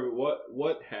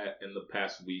what had in the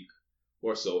past week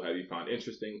or so have you found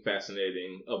interesting,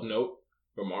 fascinating, of note,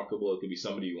 remarkable? It could be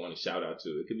somebody you want to shout out to.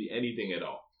 It could be anything at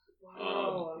all.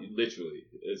 Wow. Literally,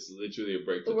 it's literally a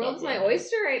break. The world is my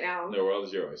oyster right now. The world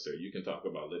is your oyster. You can talk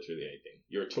about literally anything.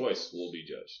 Your choice will be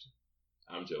judged.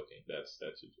 I'm joking. That's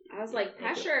I was like,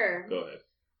 pressure. Okay. Go ahead.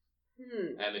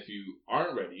 And if you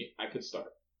aren't ready, I could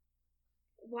start.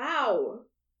 Wow.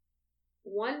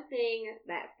 One thing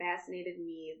that fascinated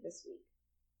me this week.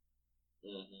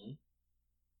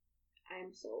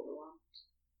 I'm so overwhelmed.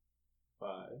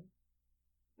 5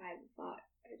 thought.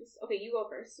 Okay, you go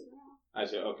first. I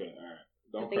said, okay, all right.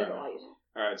 Don't cry.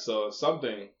 All right, so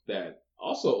something that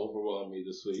also overwhelmed me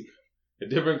this week, a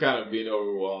different kind of being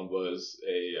overwhelmed, was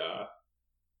a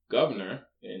governor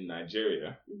in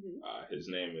Nigeria. His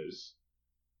name is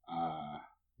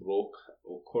Rochas,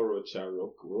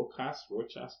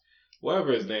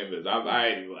 whatever his name is.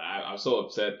 I'm so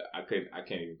upset. I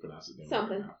can't even pronounce his name.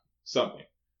 Something.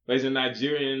 But he's a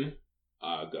Nigerian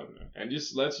governor, and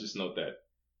let's just note that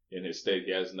in his state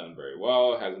he hasn't done very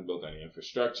well. Hasn't built any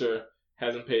infrastructure.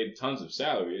 Hasn't paid tons of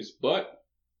salaries, but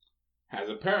has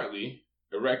apparently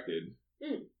erected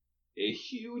a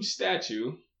huge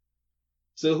statue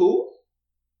to who?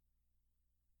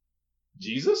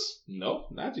 Jesus? No,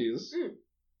 not Jesus.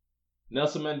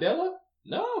 Nelson Mandela?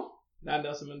 No, not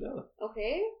Nelson Mandela.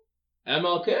 Okay.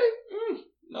 MLK?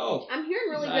 No. I'm hearing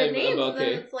really good names, MLK. And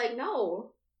then it's like,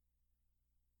 no.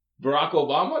 Barack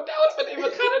Obama? That would have been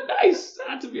even kind of nice,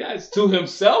 not to be honest. To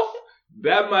himself?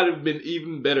 That might have been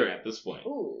even better at this point.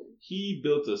 Ooh. He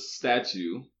built a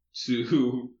statue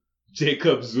to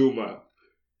Jacob Zuma.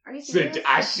 Are you serious?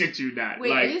 I shit you not.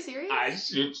 Wait, are you serious? I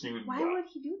shit you not. Why would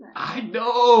he do that? I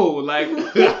know. Like,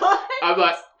 I'm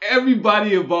like,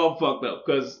 everybody involved fucked up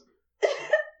because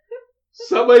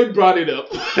somebody brought it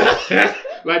up.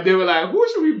 Like, they were like, who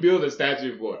should we build a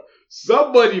statue for?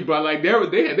 Somebody brought, like, they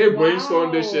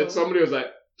brainstormed this shit. Somebody was like,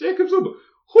 Jacob Zuma.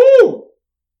 Who?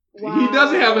 Wow. He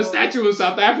doesn't have a statue in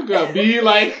South Africa. Be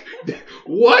like,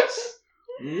 what?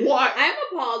 What? I'm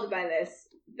appalled by this.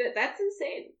 That's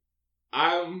insane.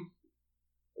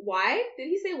 Why? Did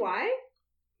he say why?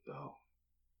 No.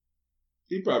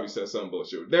 He probably said some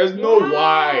bullshit. There's no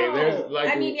why. There's like.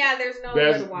 I mean, yeah. There's no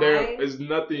good why. There is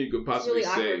nothing you could possibly say.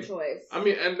 It's a really awkward choice. I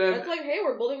mean, and then it's like, hey,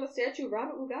 we're building the statue of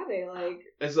Robert Mugabe. Like,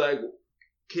 it's like,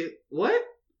 what?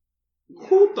 Yeah.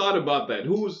 Who thought about that?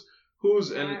 Who's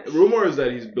and rumor is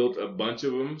that he's built a bunch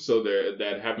of them, so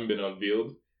that haven't been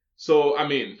unveiled. So, I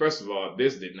mean, first of all,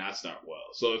 this did not start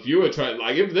well. So if you were trying,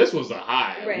 like, if this was a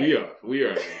high, right. we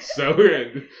are, so we're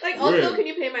in. Like, also, can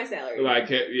you pay my salary? Like,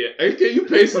 can you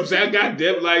pay some salary?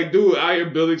 Goddamn, like, dude, out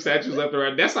here building statues left and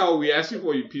right. That's not what we asked you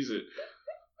for, you piece of.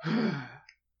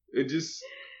 It just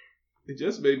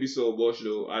made me so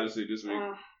emotional, honestly, this week.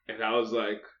 And I was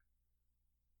like,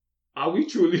 are we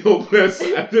truly hopeless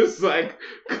at this? Like,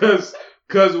 cause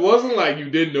it wasn't like you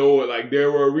didn't know it, like,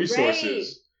 there were resources.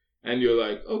 Right. And you're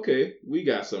like, okay, we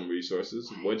got some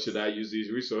resources. What should I use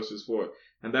these resources for?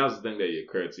 And that was the thing that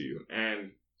occurred to you.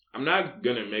 And I'm not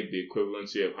going to make the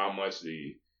equivalency of how much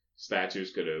the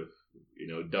statues could have,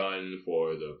 done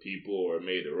for the people or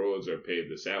made the roads or paid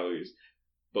the salaries.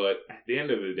 But at the end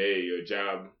of the day, your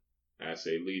job as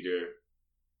a leader,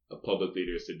 a public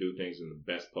leader, is to do things in the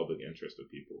best public interest of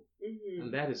people. Mm-hmm.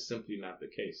 And that is simply not the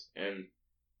case. And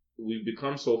we've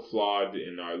become so flawed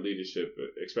in our leadership,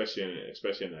 especially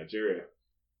in Nigeria.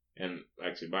 And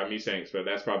actually, by me saying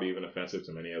that's probably even offensive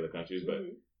to many other countries,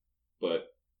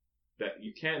 but that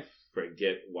you can't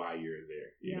forget why you're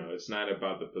there. You know, it's not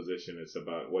about the position; it's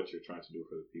about what you're trying to do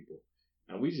for the people.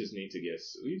 And we just need to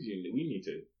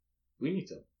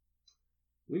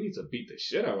we need to beat the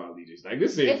shit out of our leaders. Like,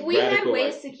 this is if we had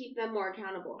ways to keep them more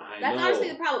accountable. That's honestly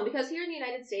the problem, because here in the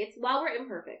United States, while we're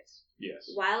imperfect,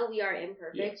 while we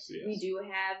we do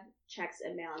have checks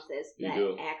and balances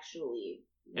that actually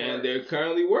work. And they're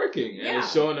currently working, and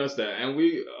it's showing us that. And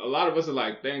a lot of us are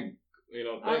like, thank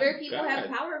other people God. Have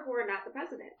power who are not the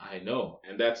president. I know,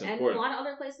 and that's important. And a lot of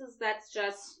other places, that's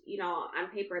just, on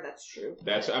paper, that's true.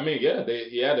 He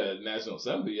had a National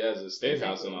Assembly, he has a State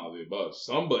House and all the above.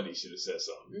 Somebody should have said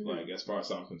something, like, as far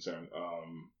as I'm concerned.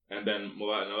 And then in a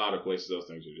lot of places, those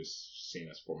things are just seen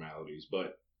as formalities.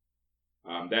 But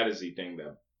that is the thing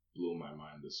that blew my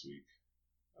mind this week.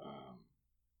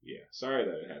 Yeah, sorry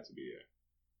that it had to be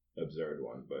an absurd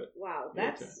one, but wow,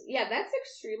 that's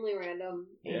extremely random,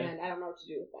 and I don't know what to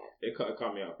do with that. It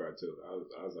caught me off guard too.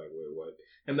 I was like, wait, what?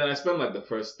 And then I spent like the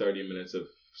first 30 minutes of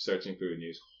searching through the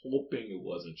news, hoping it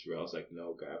wasn't true. I was like,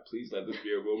 no, God, please let this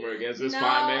be a rumor against this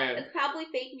fine man. It's probably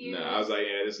fake news. No, I was like,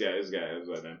 yeah, this guy. I was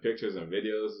like, then pictures and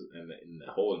videos and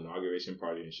the whole inauguration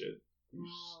party and shit. Wow.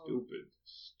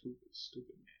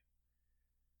 Stupid man.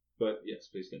 But yes,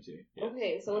 please continue. Yes.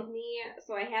 Okay, so with me,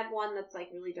 I have one that's like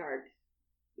really dark,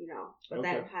 but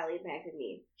that highly impacted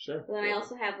me. Sure. But then I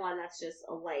also have one that's just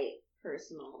a light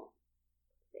personal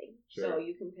thing. Sure. So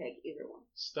you can pick either one.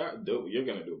 You're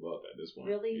gonna do both at this point.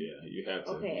 Really? Yeah, you have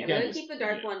to. Okay, I'm gonna keep the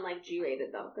dark one like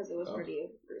G-rated though, because it was pretty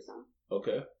gruesome.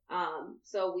 Okay.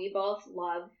 So we both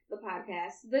love the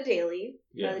podcast, The Daily,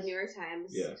 by the New York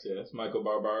Times. Yes. Michael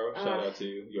Barbaro, shout out to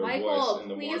you. Your Michael, voice in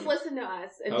the please morning. listen to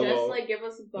us and just like give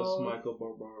us both Michael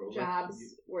Barbaro.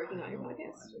 jobs working on your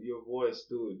podcast. Your voice,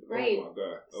 dude. Right. Oh my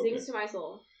God. Okay. Sings to my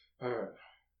soul. All right.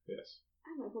 Yes.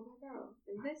 I'm Michael Barbaro,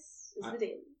 and this is The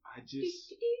Daily.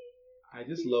 I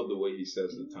just love the way he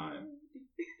says the time.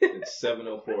 It's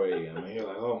 7:04 a.m. and you're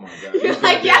like, oh my God. You're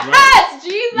like, yes,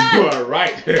 Jesus. You are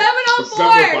right.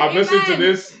 7:04. I'm listening to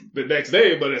this the next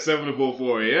day, but at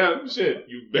 7:04 a.m. Shit,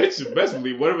 you best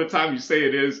believe whatever time you say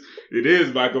it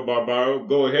is Michael Barbaro.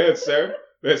 Go ahead, sir.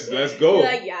 Let's go. You're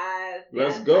like, yes.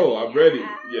 Let's go. I'm ready.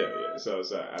 Yeah. So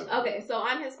okay, so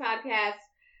on his podcast,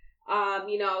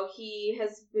 he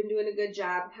has been doing a good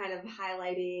job kind of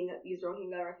highlighting these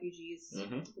Rohingya refugees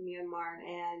from Myanmar.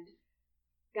 And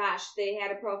gosh, they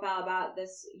had a profile about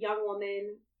this young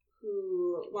woman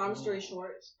who, long story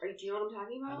short, do you know what I'm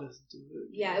talking about?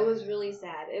 Yeah, it was really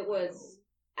sad.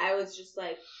 I was just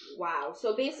like, wow.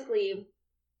 So basically,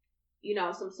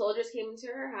 some soldiers came into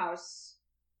her house,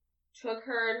 took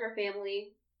her and her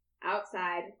family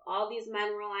outside. All these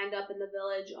men were lined up in the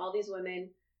village, all these women.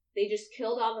 They just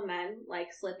killed all the men,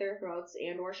 like slit their throats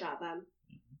and or shot them.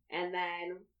 And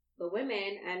then the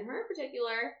women, and her in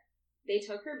particular, they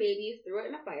took her baby, threw it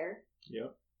in a fire.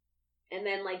 Yep. And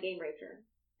then like gang raped her.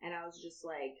 And I was just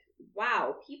like,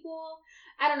 wow, people,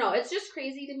 I don't know. It's just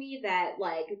crazy to me that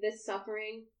like this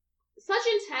suffering, such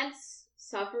intense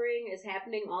suffering is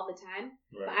happening all the time,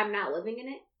 but I'm not living in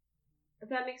it. If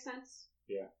that makes sense.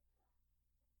 Yeah.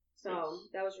 So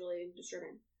that was really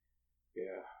disturbing.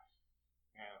 Yeah.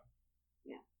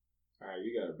 All right,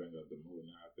 you gotta bring up the movie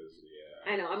now, because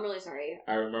I know. I'm really sorry.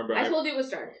 I remember. I told you it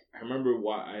was dark. I remember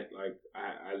why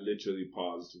I literally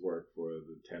paused work for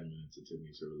the 10 minutes it took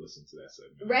me to listen to that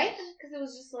segment. Right? Because it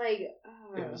was just like.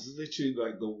 It was literally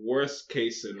like the worst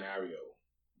case scenario.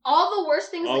 All the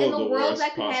worst things in the world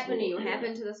that could happen to you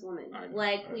happened to this woman.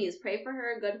 Please pray for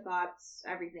her, good thoughts,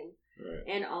 everything,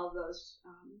 and all of those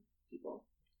people.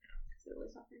 It's really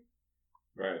suffering.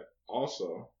 Right.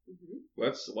 Also,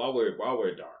 let's while we're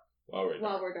dark. While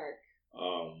we're dark.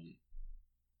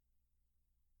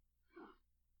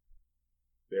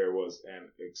 There was an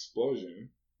explosion,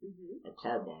 a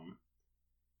car bomb,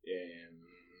 in.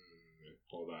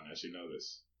 Hold on, I should know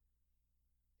this.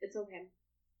 It's okay.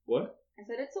 What? I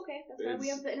said it's okay. That's why we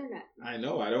have the internet. I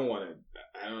know. I don't want to.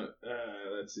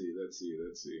 Let's see.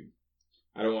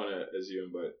 I don't want to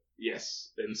assume, but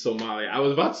yes, in Somalia. I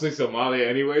was about to say Somalia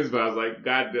anyways, but I was like,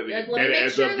 God, that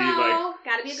ends up being like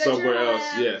gotta be a good somewhere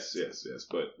journalist. else. Yes,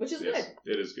 but which is good.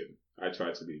 It is good. I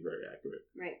try to be very accurate.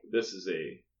 Right. This is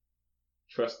a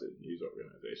trusted news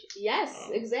organization. Yes,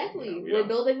 exactly. We're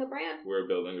building the brand. We're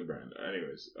building the brand.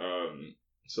 Anyways,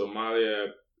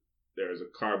 Somalia, there was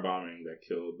a car bombing that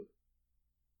killed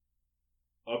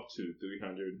up to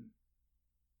 300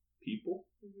 people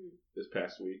this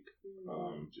past week.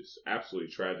 Just absolutely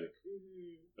tragic.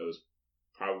 It was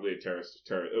probably a terrorist.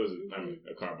 It was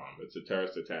a car bomb. It's a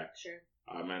terrorist attack. Sure.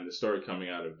 And the story coming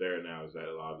out of there now is that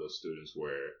a lot of those students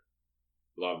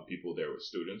a lot of people there were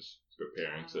students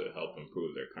preparing to help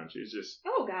improve their country. It's just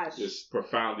just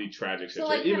profoundly tragic. So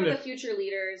like even the future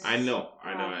leaders. I know,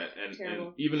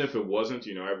 and even if it wasn't,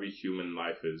 every human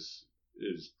life is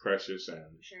precious,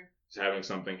 and having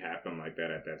something happen like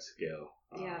that at that scale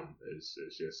is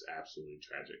just absolutely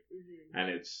tragic. And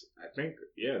it's, I think,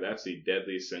 that's the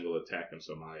deadliest single attack in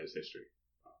Somalia's history,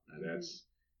 and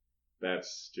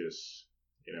that's just.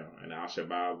 And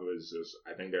Al-Shabaab was just,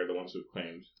 I think they're the ones who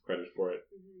claimed credit for it.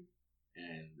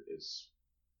 And it's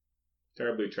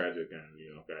terribly tragic, and,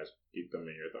 guys, keep them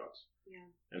in your thoughts. Yeah.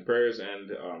 And prayers,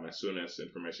 and as soon as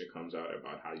information comes out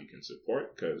about how you can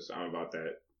support, because I'm about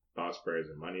that thoughts, prayers,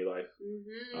 and money life.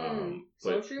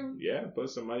 So true. Yeah, put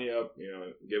some money up.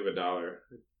 Give $1.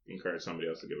 Encourage somebody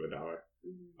else to give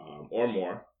 $1 or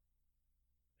more,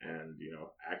 and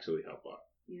actually help out.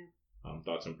 Yeah.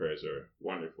 Thoughts and prayers are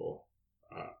wonderful,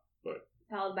 but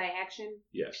followed by action.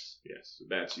 Yes.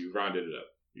 That's you rounded it up.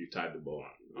 You tied the bow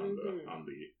on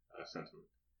the sentiment.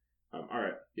 All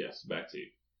right. Yes. Back to you.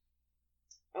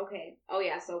 Okay. Oh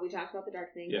yeah. So we talked about the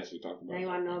dark thing. Yes, we talked about. Now you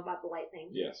want to know about the light thing.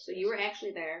 Yes. So you were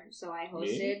actually there. So I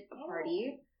hosted a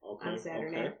party on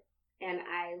Saturday. Okay. And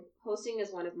hosting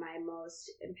is one of my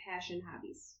most impassioned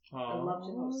hobbies. I love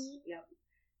to host. Yep.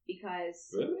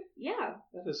 Because. Really? Yeah.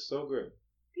 That is so great.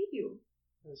 Thank you.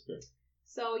 That's great.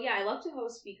 So yeah, I love to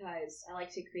host because I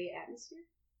like to create atmosphere.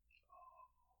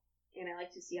 And I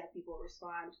like to see how people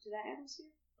respond to that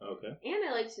atmosphere. Okay. And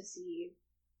I like to see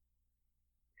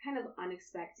kind of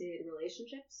unexpected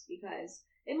relationships because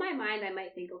in my mind I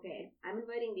might think, okay, I'm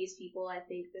inviting these people. I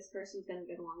think this person's going to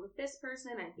get along with this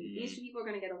person. I think these two people are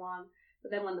going to get along.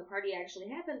 But then when the party actually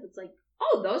happens, it's like,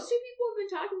 oh, those two people have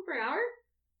been talking for an hour?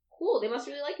 Cool, they must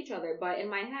really like each other. But in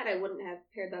my head, I wouldn't have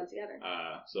paired them together.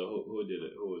 So who did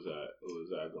it? Who was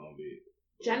that going to be?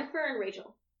 Jennifer and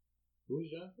Rachel. Who was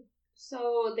Jennifer?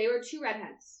 So they were 2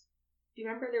 redheads. Do you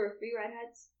remember there were 3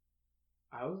 redheads?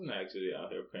 I wasn't actually out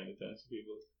here paying attention to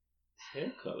people's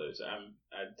hair colors.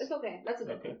 It's okay. That's a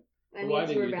good thing. Why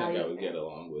did you think I would get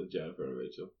along with Jennifer and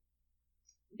Rachel?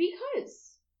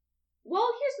 Because, well,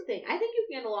 here's the thing. I think you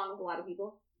can get along with a lot of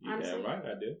people. Honestly. Yeah, right.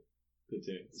 I did.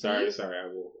 Continue. See? Sorry.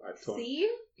 See?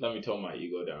 Let me tone my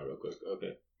ego down real quick.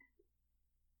 Okay.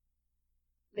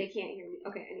 They can't hear me.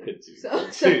 Okay, anyway.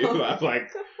 Continue. So. I'm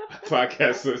like,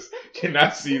 podcasters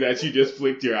cannot see that you just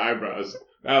flicked your eyebrows.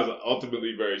 That was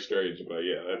ultimately very strange, but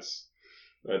yeah, let's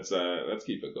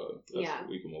keep it going.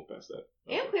 We can move past that.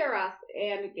 Okay. And Claire Roth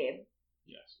and Gabe.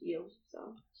 Yes. You.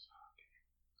 So.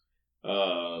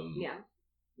 Yeah.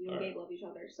 You and Gabe love each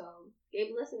other. So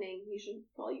Gabe listening, he should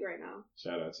call you right now.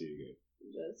 Shout out to you, Gabe.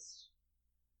 It's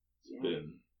been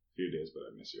a few days, but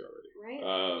I miss you already. Right.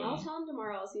 I'll tell him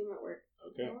tomorrow. I'll see him at work.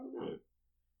 Okay. Good.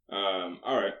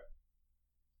 All right.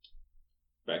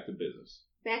 Back to business.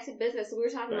 So we were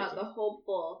talking about the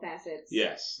hopeful facets.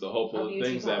 Yes, the hopeful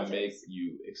things that make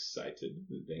you excited,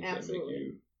 the things that make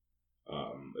you,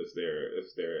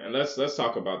 if they're, and let's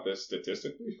talk about this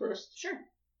statistically first. Sure.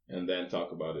 And then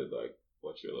talk about it like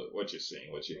what you're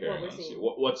seeing, what you're hearing on the street,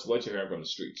 what you're hearing from the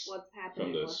streets, what's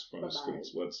happening from the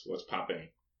streets, what's popping.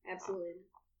 Absolutely.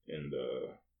 In the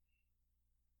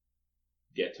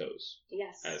ghettos.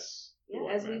 Yes. As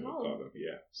we call them.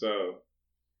 Yeah. So,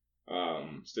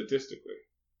 statistically,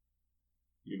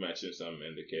 you mentioned some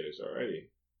indicators already.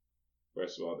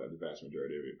 First of all, that the vast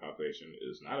majority of your population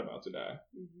is not about to die,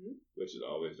 which is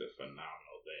always a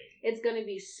phenomenal thing. It's going to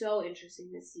be so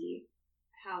interesting to see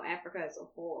how Africa as a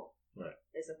whole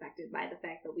is affected by the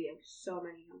fact that we have so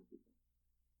many young people.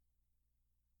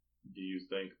 Do you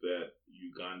think that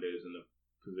Uganda is in a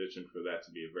position for that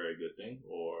to be a very good thing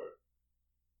or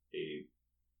a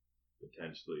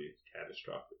potentially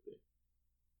catastrophic thing?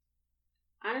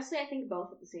 Honestly, I think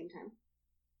both at the same time.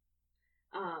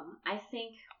 I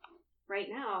think right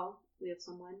now we have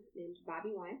someone named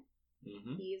Bobby Wine.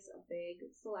 He's a big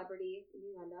celebrity in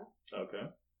Uganda. Okay.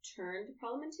 Turned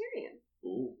parliamentarian.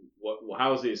 Ooh,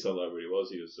 how is he a celebrity? What was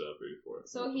he a celebrity for?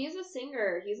 So he's a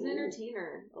singer. He's an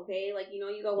entertainer. Okay, like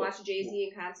you go watch Jay-Z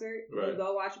in concert. Right. You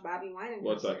go watch Bobby Wine in concert.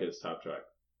 What's like his top track?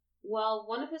 Well,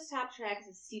 one of his top tracks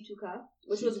is Situka,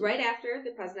 which was right after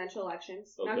the presidential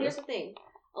elections. Okay. Now here's the thing: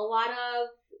 a lot of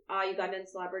Ugandan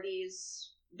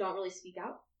celebrities don't really speak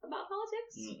out about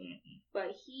politics,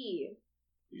 but he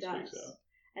does. Speaks out.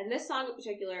 And this song in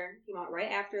particular came out right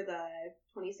after the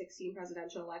 2016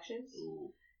 presidential elections.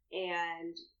 Ooh.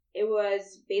 And it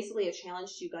was basically a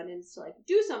challenge to Ugandans to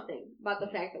do something about the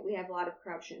fact that we have a lot of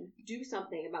corruption. Do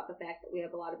something about the fact that we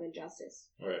have a lot of injustice.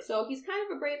 Right. So he's kind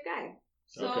of a brave guy.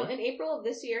 So in April of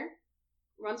this year,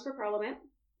 runs for parliament.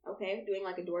 Okay, doing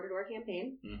a door-to-door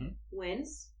campaign.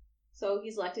 Wins. So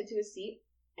he's elected to his seat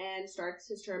and starts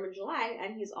his term in July.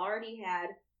 And he's already had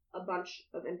a bunch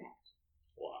of impact.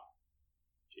 Wow.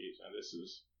 Jeez, and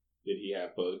did he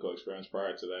have political experience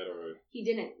prior to that, or? He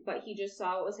didn't, but he just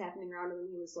saw what was happening around him, and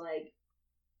he was like,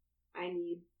 I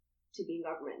need to be in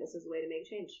government. This is the way to make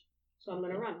change. So I'm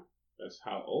going to run.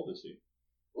 How old is he?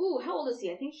 Ooh, how old is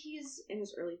he? I think he's in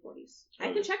his early 40s.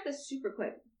 I can check this super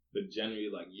quick. But generally,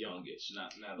 youngish,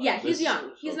 not yeah, he's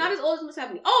young. He's not as old as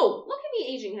Museveni. Oh, look at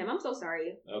me aging him. I'm so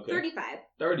sorry. Okay. 35.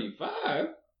 35?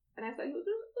 And I thought he was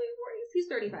in his early 40s. He's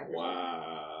 35.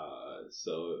 Wow.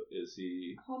 So is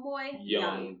he Homeboy,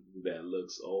 young that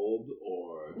looks old,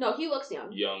 or no? He looks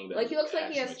young. Young that like he looks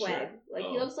like he has mature? swag. Like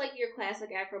he looks like your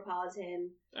classic Afropolitan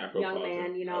Afropolitan. young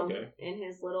man, you know, Okay. in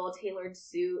his little tailored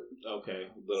suit. Okay,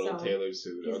 little tailored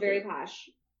suit. He's okay. very posh.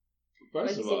 First but he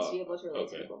of seems all, to be able to relate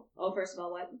to people. Oh, first of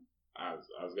all, what? I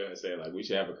was gonna say, like, we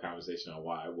should have a conversation on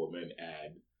why women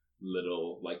add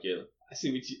little, like, I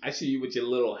see you with your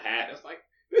little hat. It's like,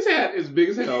 this hat is big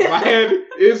as hell. My head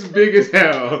is big as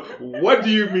hell. What do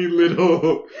you mean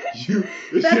little?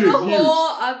 That's a whole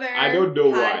other I don't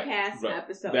know podcast why,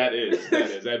 episode. That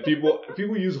is. And people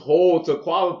use whole to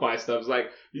qualify stuff. It's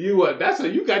like, you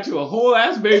got you a whole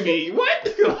ass baby. What?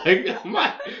 Like,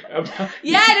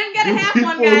 yeah, I didn't get a half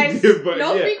one, guys.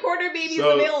 No 3/4 babies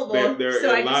available.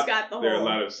 So I just got the whole. There are a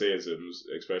lot of sayisms,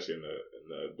 especially in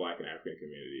the Black and African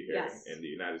community here in the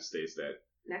United States, that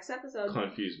next episode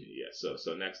confuse me. Yes.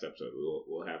 So next episode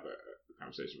we'll have a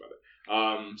conversation about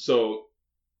it. So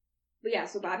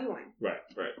Bobby Wine. Right.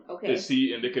 Okay. Is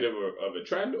he indicative of a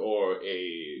trend or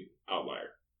a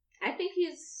outlier? I think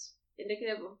he's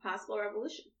indicative of possible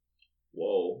revolution.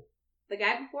 Whoa. The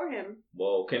guy before him.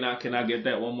 Whoa. Can I get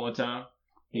that one more time?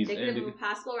 He's indicative of a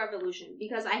possible revolution,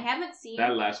 because I haven't seen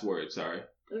that last word. Sorry.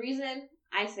 The reason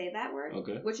I say that word,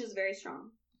 which is very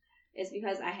strong, is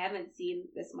because I haven't seen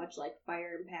this much like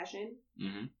fire and passion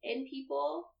in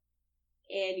people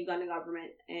in Uganda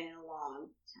government in a long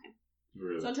time.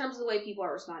 Really? So in terms of the way people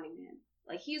are responding to him,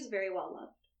 like, he is very well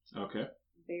loved. Okay.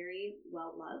 Very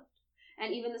well loved.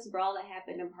 And even this brawl that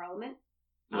happened in Parliament.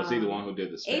 Was he the one who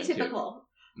did the spank atypical? Kick?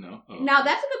 No. Oh. Now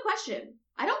that's a good question.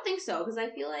 I don't think so, because I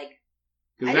feel like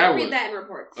I didn't read that in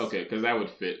reports. Okay, because that would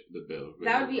fit the bill.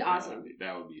 That would be awesome.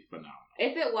 That would be phenomenal.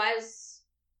 If it was.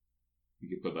 You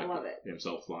could put like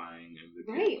himself flying and the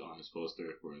kid on his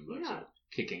poster for him, like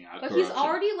kicking out. But corruption. He's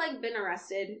already like been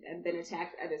arrested and been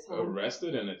attacked at his home.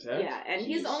 Arrested and attacked? Yeah, and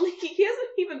he hasn't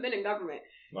even been in government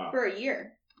for a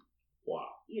year.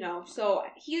 Wow. You know, so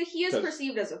he is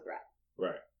perceived as a threat.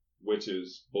 Right. Which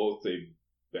is both a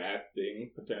bad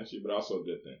thing potentially, but also a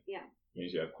good thing. Yeah.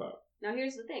 Means you have clout. Now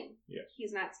here's the thing. Yeah.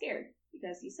 He's not scared,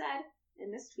 because he said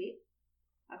in this tweet,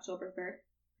 October 3rd,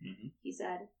 he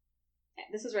said,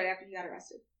 this is right after he got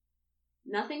arrested,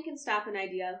 "Nothing can stop an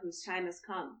idea whose time has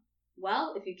come.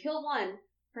 Well, if you kill one,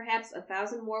 perhaps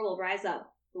 1,000 more will rise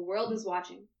up. The world is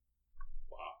watching."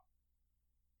 Wow.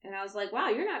 And I was like, wow,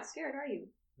 you're not scared, are you?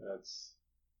 That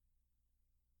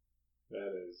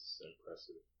is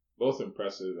impressive. Both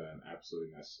impressive and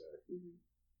absolutely necessary.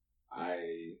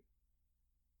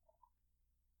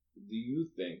 Do you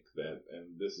think that,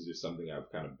 and this is just something I've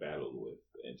kind of battled with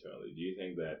internally, do you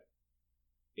think that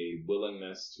a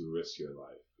willingness to risk your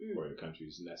life for your country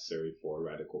is necessary for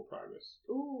radical progress?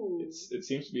 Ooh. It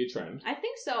seems to be a trend. I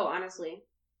think so, honestly.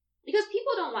 Because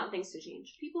people don't want things to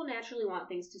change. People naturally want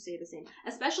things to stay the same.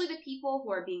 Especially the people who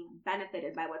are being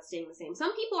benefited by what's staying the same.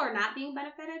 Some people are not being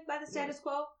benefited by the status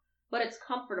quo, but it's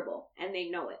comfortable, and they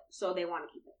know it, so they want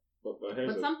to keep it. But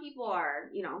some people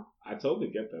are, you know. I totally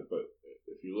get that, but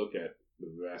if you look at the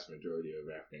vast majority of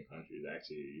African countries,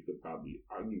 actually, you could probably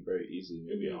argue very easily,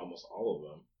 maybe almost all of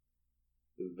them,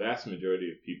 the vast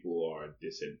majority of people are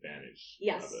disadvantaged.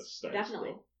 Yes,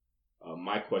 definitely.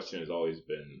 My question has always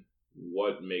been,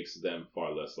 what makes them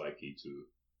far less likely to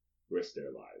risk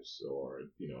their lives or,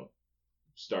 you know,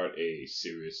 start a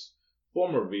serious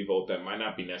form of revolt that might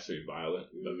not be necessarily violent,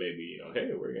 but maybe, you know,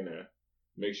 hey, we're going to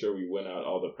make sure we win out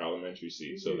all the parliamentary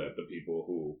seats so that the people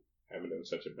who haven't done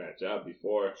such a bad job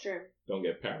before don't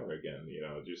get power again, you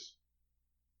know, just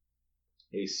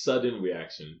a sudden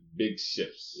reaction, big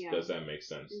shifts. Yeah. Does that make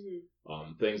sense?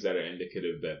 Things that are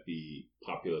indicative that the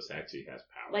populace actually has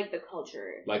power. Like the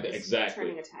culture. Like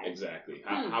exactly. Exactly.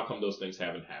 How come those things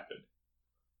haven't happened?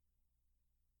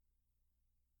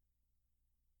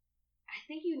 I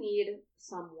think you need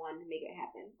someone to make it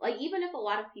happen. Like, even if a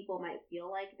lot of people might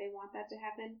feel like they want that to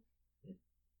happen,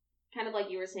 kind of like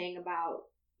you were saying about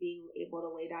being able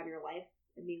to lay down your life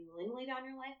and being willing to lay down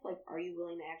your life, like, are you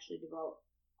willing to actually devote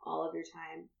all of your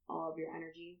time, all of your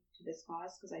energy to this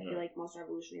cause? Because I feel like most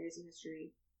revolutionaries in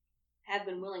history have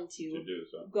been willing to do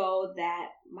so. Go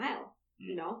that mile,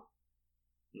 you know?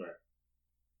 Right.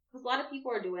 Because a lot of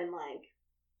people are doing, like,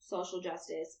 social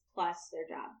justice plus their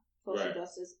job. Social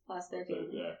justice plus their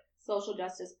family. Social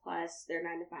justice plus their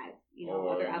 9 to 5, you know,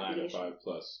 or other 9 obligations. 9 to 5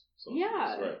 plus.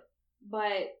 Yeah. Right.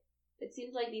 But it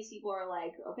seems like these people are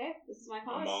like, okay, this is my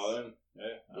cause. I'm all in.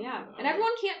 Yeah. And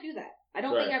everyone can't do that. I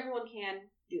don't think everyone can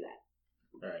do that.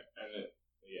 Right. And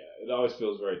it always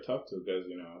feels very tough too, because,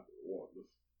 you know,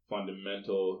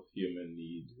 fundamental human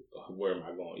need. Where am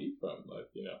I going to eat from? Like,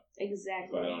 you know,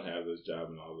 Exactly. if I don't have this job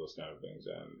and all those kind of things,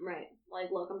 and right.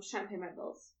 Like, look, I'm just trying to pay my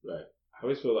bills. right. I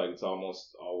always feel like it's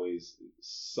almost always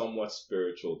somewhat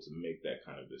spiritual to make that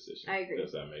kind of decision. I agree.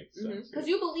 Does that make sense? Because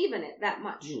you believe in it that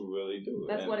much. You really do.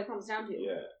 That's what it comes down to.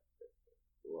 Yeah.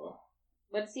 Well.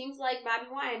 But it seems like Bobby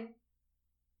Wine.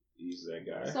 He's that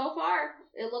guy. So far,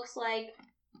 it looks like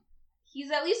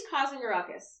he's at least causing a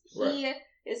ruckus. He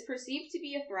is perceived to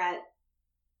be a threat.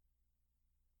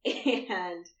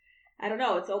 And I don't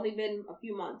know, it's only been a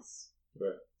few months.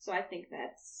 Right. So I think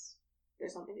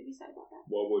there's something to be said about that.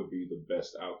 What would be the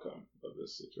best outcome of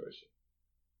this situation?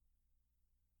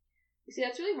 You see,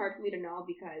 that's really hard for me to know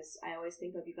because I always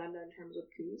think of Uganda in terms of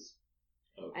coups.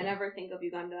 Okay. I never think of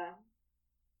Uganda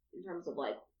in terms of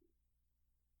like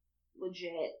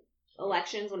legit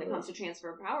elections when it comes to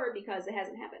transfer of power because it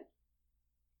hasn't happened.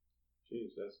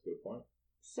 Jeez, that's a good point.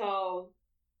 So,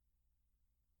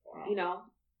 wow. You know,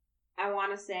 I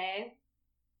want to say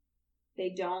they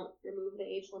don't remove the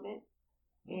age limit.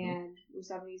 And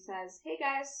Museveni says, hey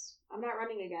guys, I'm not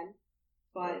running again.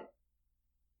 But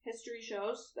history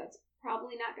shows that's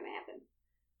probably not going to happen.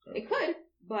 Okay. It could,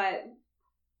 but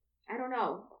I don't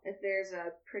know if there's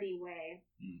a pretty way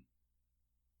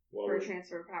for a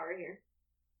transfer of power here.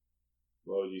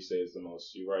 What would you say is the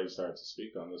most, you've already started to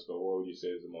speak on this, but what would you say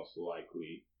is the most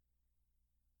likely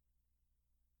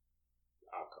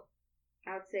outcome?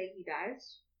 I would say he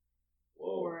dies.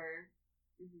 Whoa. Or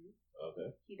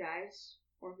okay. He dies,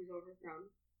 or he's overthrown,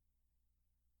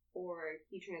 or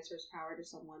he transfers power to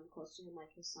someone close to him,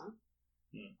 like his son.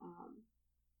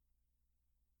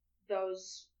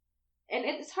 Those, and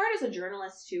it's hard as a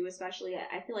journalist too, especially.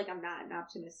 I feel like I'm not an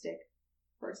optimistic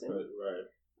person. Right.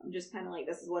 I'm just kind of like,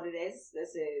 this is what it is.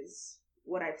 This is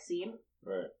what I've seen.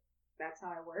 Right. That's how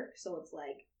I work. So it's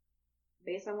like,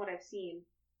 based on what I've seen,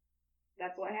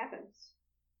 that's what happens.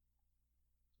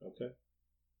 Okay.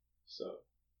 So,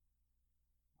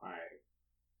 my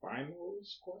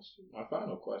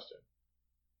final question.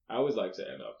 I always like to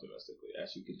end optimistically,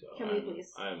 as you can tell. Can we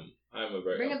please? I'm a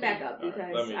very bring it back up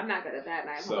because I'm not good at that, and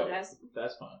I apologize.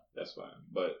 That's fine.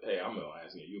 But hey, I'm not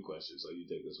asking you questions, so you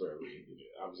take this wherever you need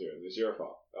it. I'm serious. It's your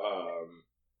fault.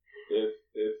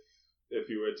 If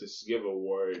you were to give a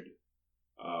word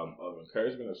of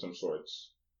encouragement of some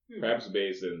sorts, perhaps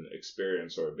based in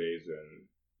experience or based in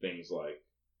things like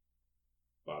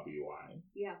Bobby Wine.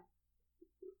 Yeah.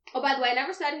 Oh, by the way, I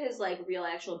never said his like real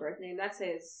actual birth name. That's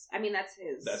his.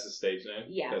 That's his stage name.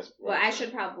 Yeah. But I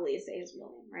should probably say his real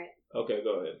name, right? Okay,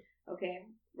 go ahead. Okay,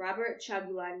 Robert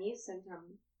Kyagulanyi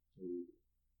Ssentamu.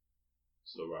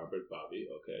 So Robert Bobby.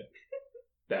 Okay.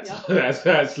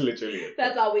 That's literally it.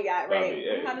 That's all we got, right? Bobby,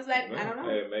 hey, how does that? I don't know.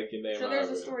 Hey, make your name. Sure, there's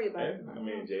a story about it. I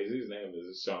mean, Jay-Z's name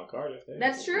is Sean Carter. Hey,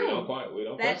 that's true. We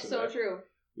don't That's question so that. true.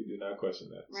 We do not question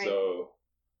that. Right. So,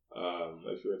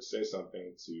 if you were to say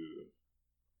something to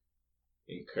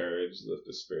encourage, lift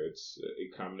the spirits,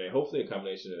 hopefully a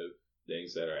combination of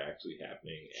things that are actually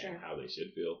happening and how they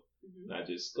should feel, not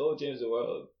just go change the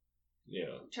world. You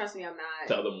know, trust me, I'm not.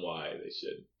 Tell them why they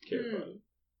should care about it.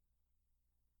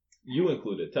 You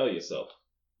included. Tell yourself.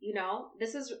 You know,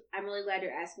 I'm really glad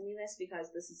you're asking me this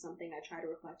because this is something I try to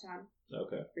reflect on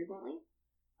frequently.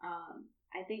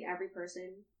 I think every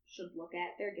person should look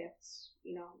at their gifts.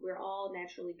 You know, we're all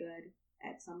naturally good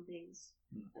at some things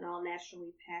and all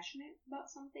naturally passionate about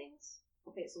some things.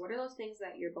 Okay, so what are those things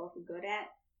that you're both good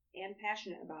at and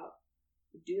passionate about?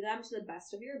 Do them to the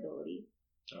best of your ability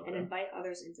and invite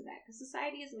others into that. Because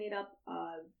society is made up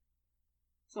of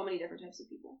so many different types of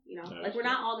people, you know? Like, we're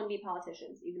not all going to be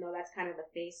politicians, even though that's kind of the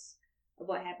face of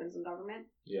what happens in government.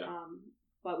 Yeah.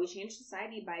 But we change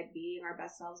society by being our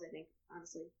best selves, I think,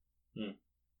 honestly.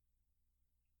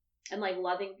 And, like,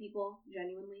 loving people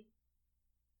genuinely.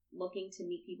 Looking to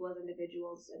meet people as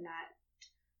individuals and not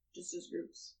just as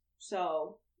groups.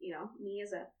 So, you know, me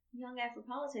as a young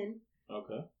Afropolitan,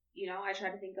 you know, I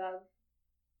try to think of,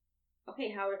 okay,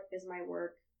 how is my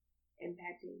work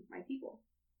impacting my people?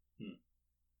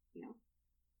 You know?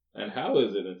 And how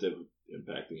is it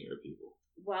impacting your people?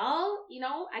 Well, you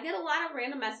know, I get a lot of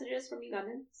random messages from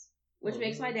Ugandans, which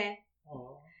makes my day.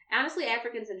 Honestly,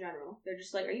 Africans in general. They're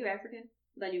just like, are you African?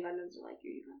 Then Ugandans are like,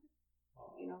 you're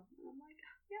Ugandan. You know? And I'm like,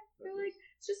 yeah. They're like,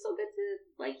 it's just so good to,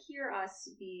 like, hear us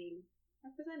being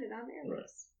represented on the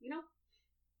airwaves. You know?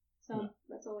 So,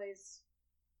 that's always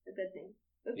a good thing.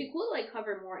 It would be cool to, like,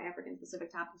 cover more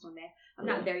African-specific topics one day. I'm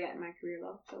not there yet in my career,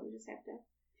 though, so we just have to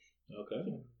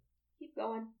keep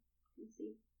going and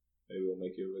see. Maybe we'll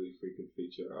make you a really frequent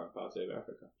feature on Pod Save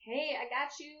Africa. Hey, I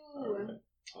got you. All right.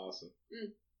 Awesome.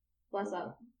 Bless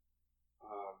up.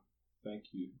 thank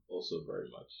you also very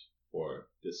much for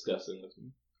discussing with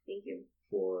me, Thank you.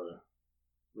 for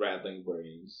rattling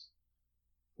brains,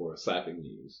 for slapping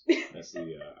knees, as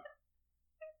the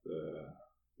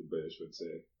British would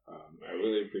say. I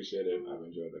really appreciate it. I've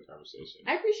enjoyed the conversation.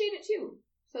 I appreciate it too.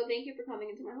 So thank you for coming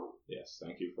into my home. Yes,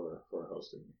 thank you for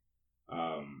hosting me.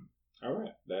 All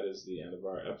right, that is the end of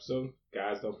our episode.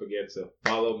 Guys, don't forget to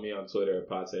follow me on Twitter at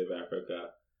PodSaveAfrica.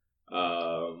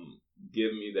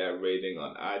 Give me that rating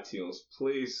on iTunes,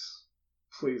 please,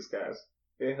 guys.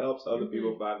 It helps other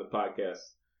people find the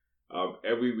podcast.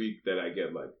 Every week that I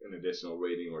get like an additional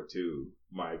rating or two,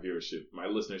 my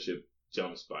listenership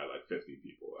jumps by like 50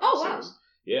 people. Oh wow!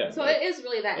 Yeah. So it is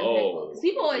really that impactful. Because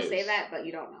people always say that, but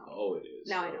you don't know. Oh, it is.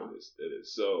 Now I know. It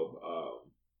is. So,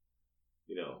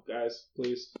 guys,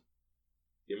 please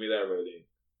give me that rating.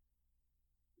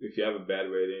 If you have a bad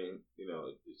rating,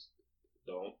 just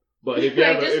don't. But if you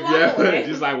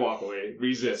just walk away,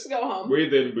 resist, just go home,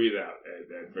 breathe in, breathe out,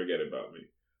 and forget about me.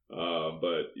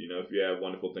 But if you have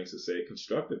wonderful things to say,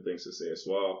 constructive things to say as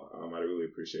well, I really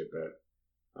appreciate that.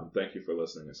 Thank you for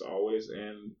listening as always,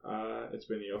 and it's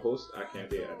been your host,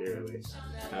 Akande Aderele.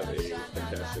 Have a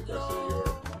fantastic rest of your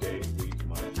day, week,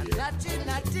 month, year.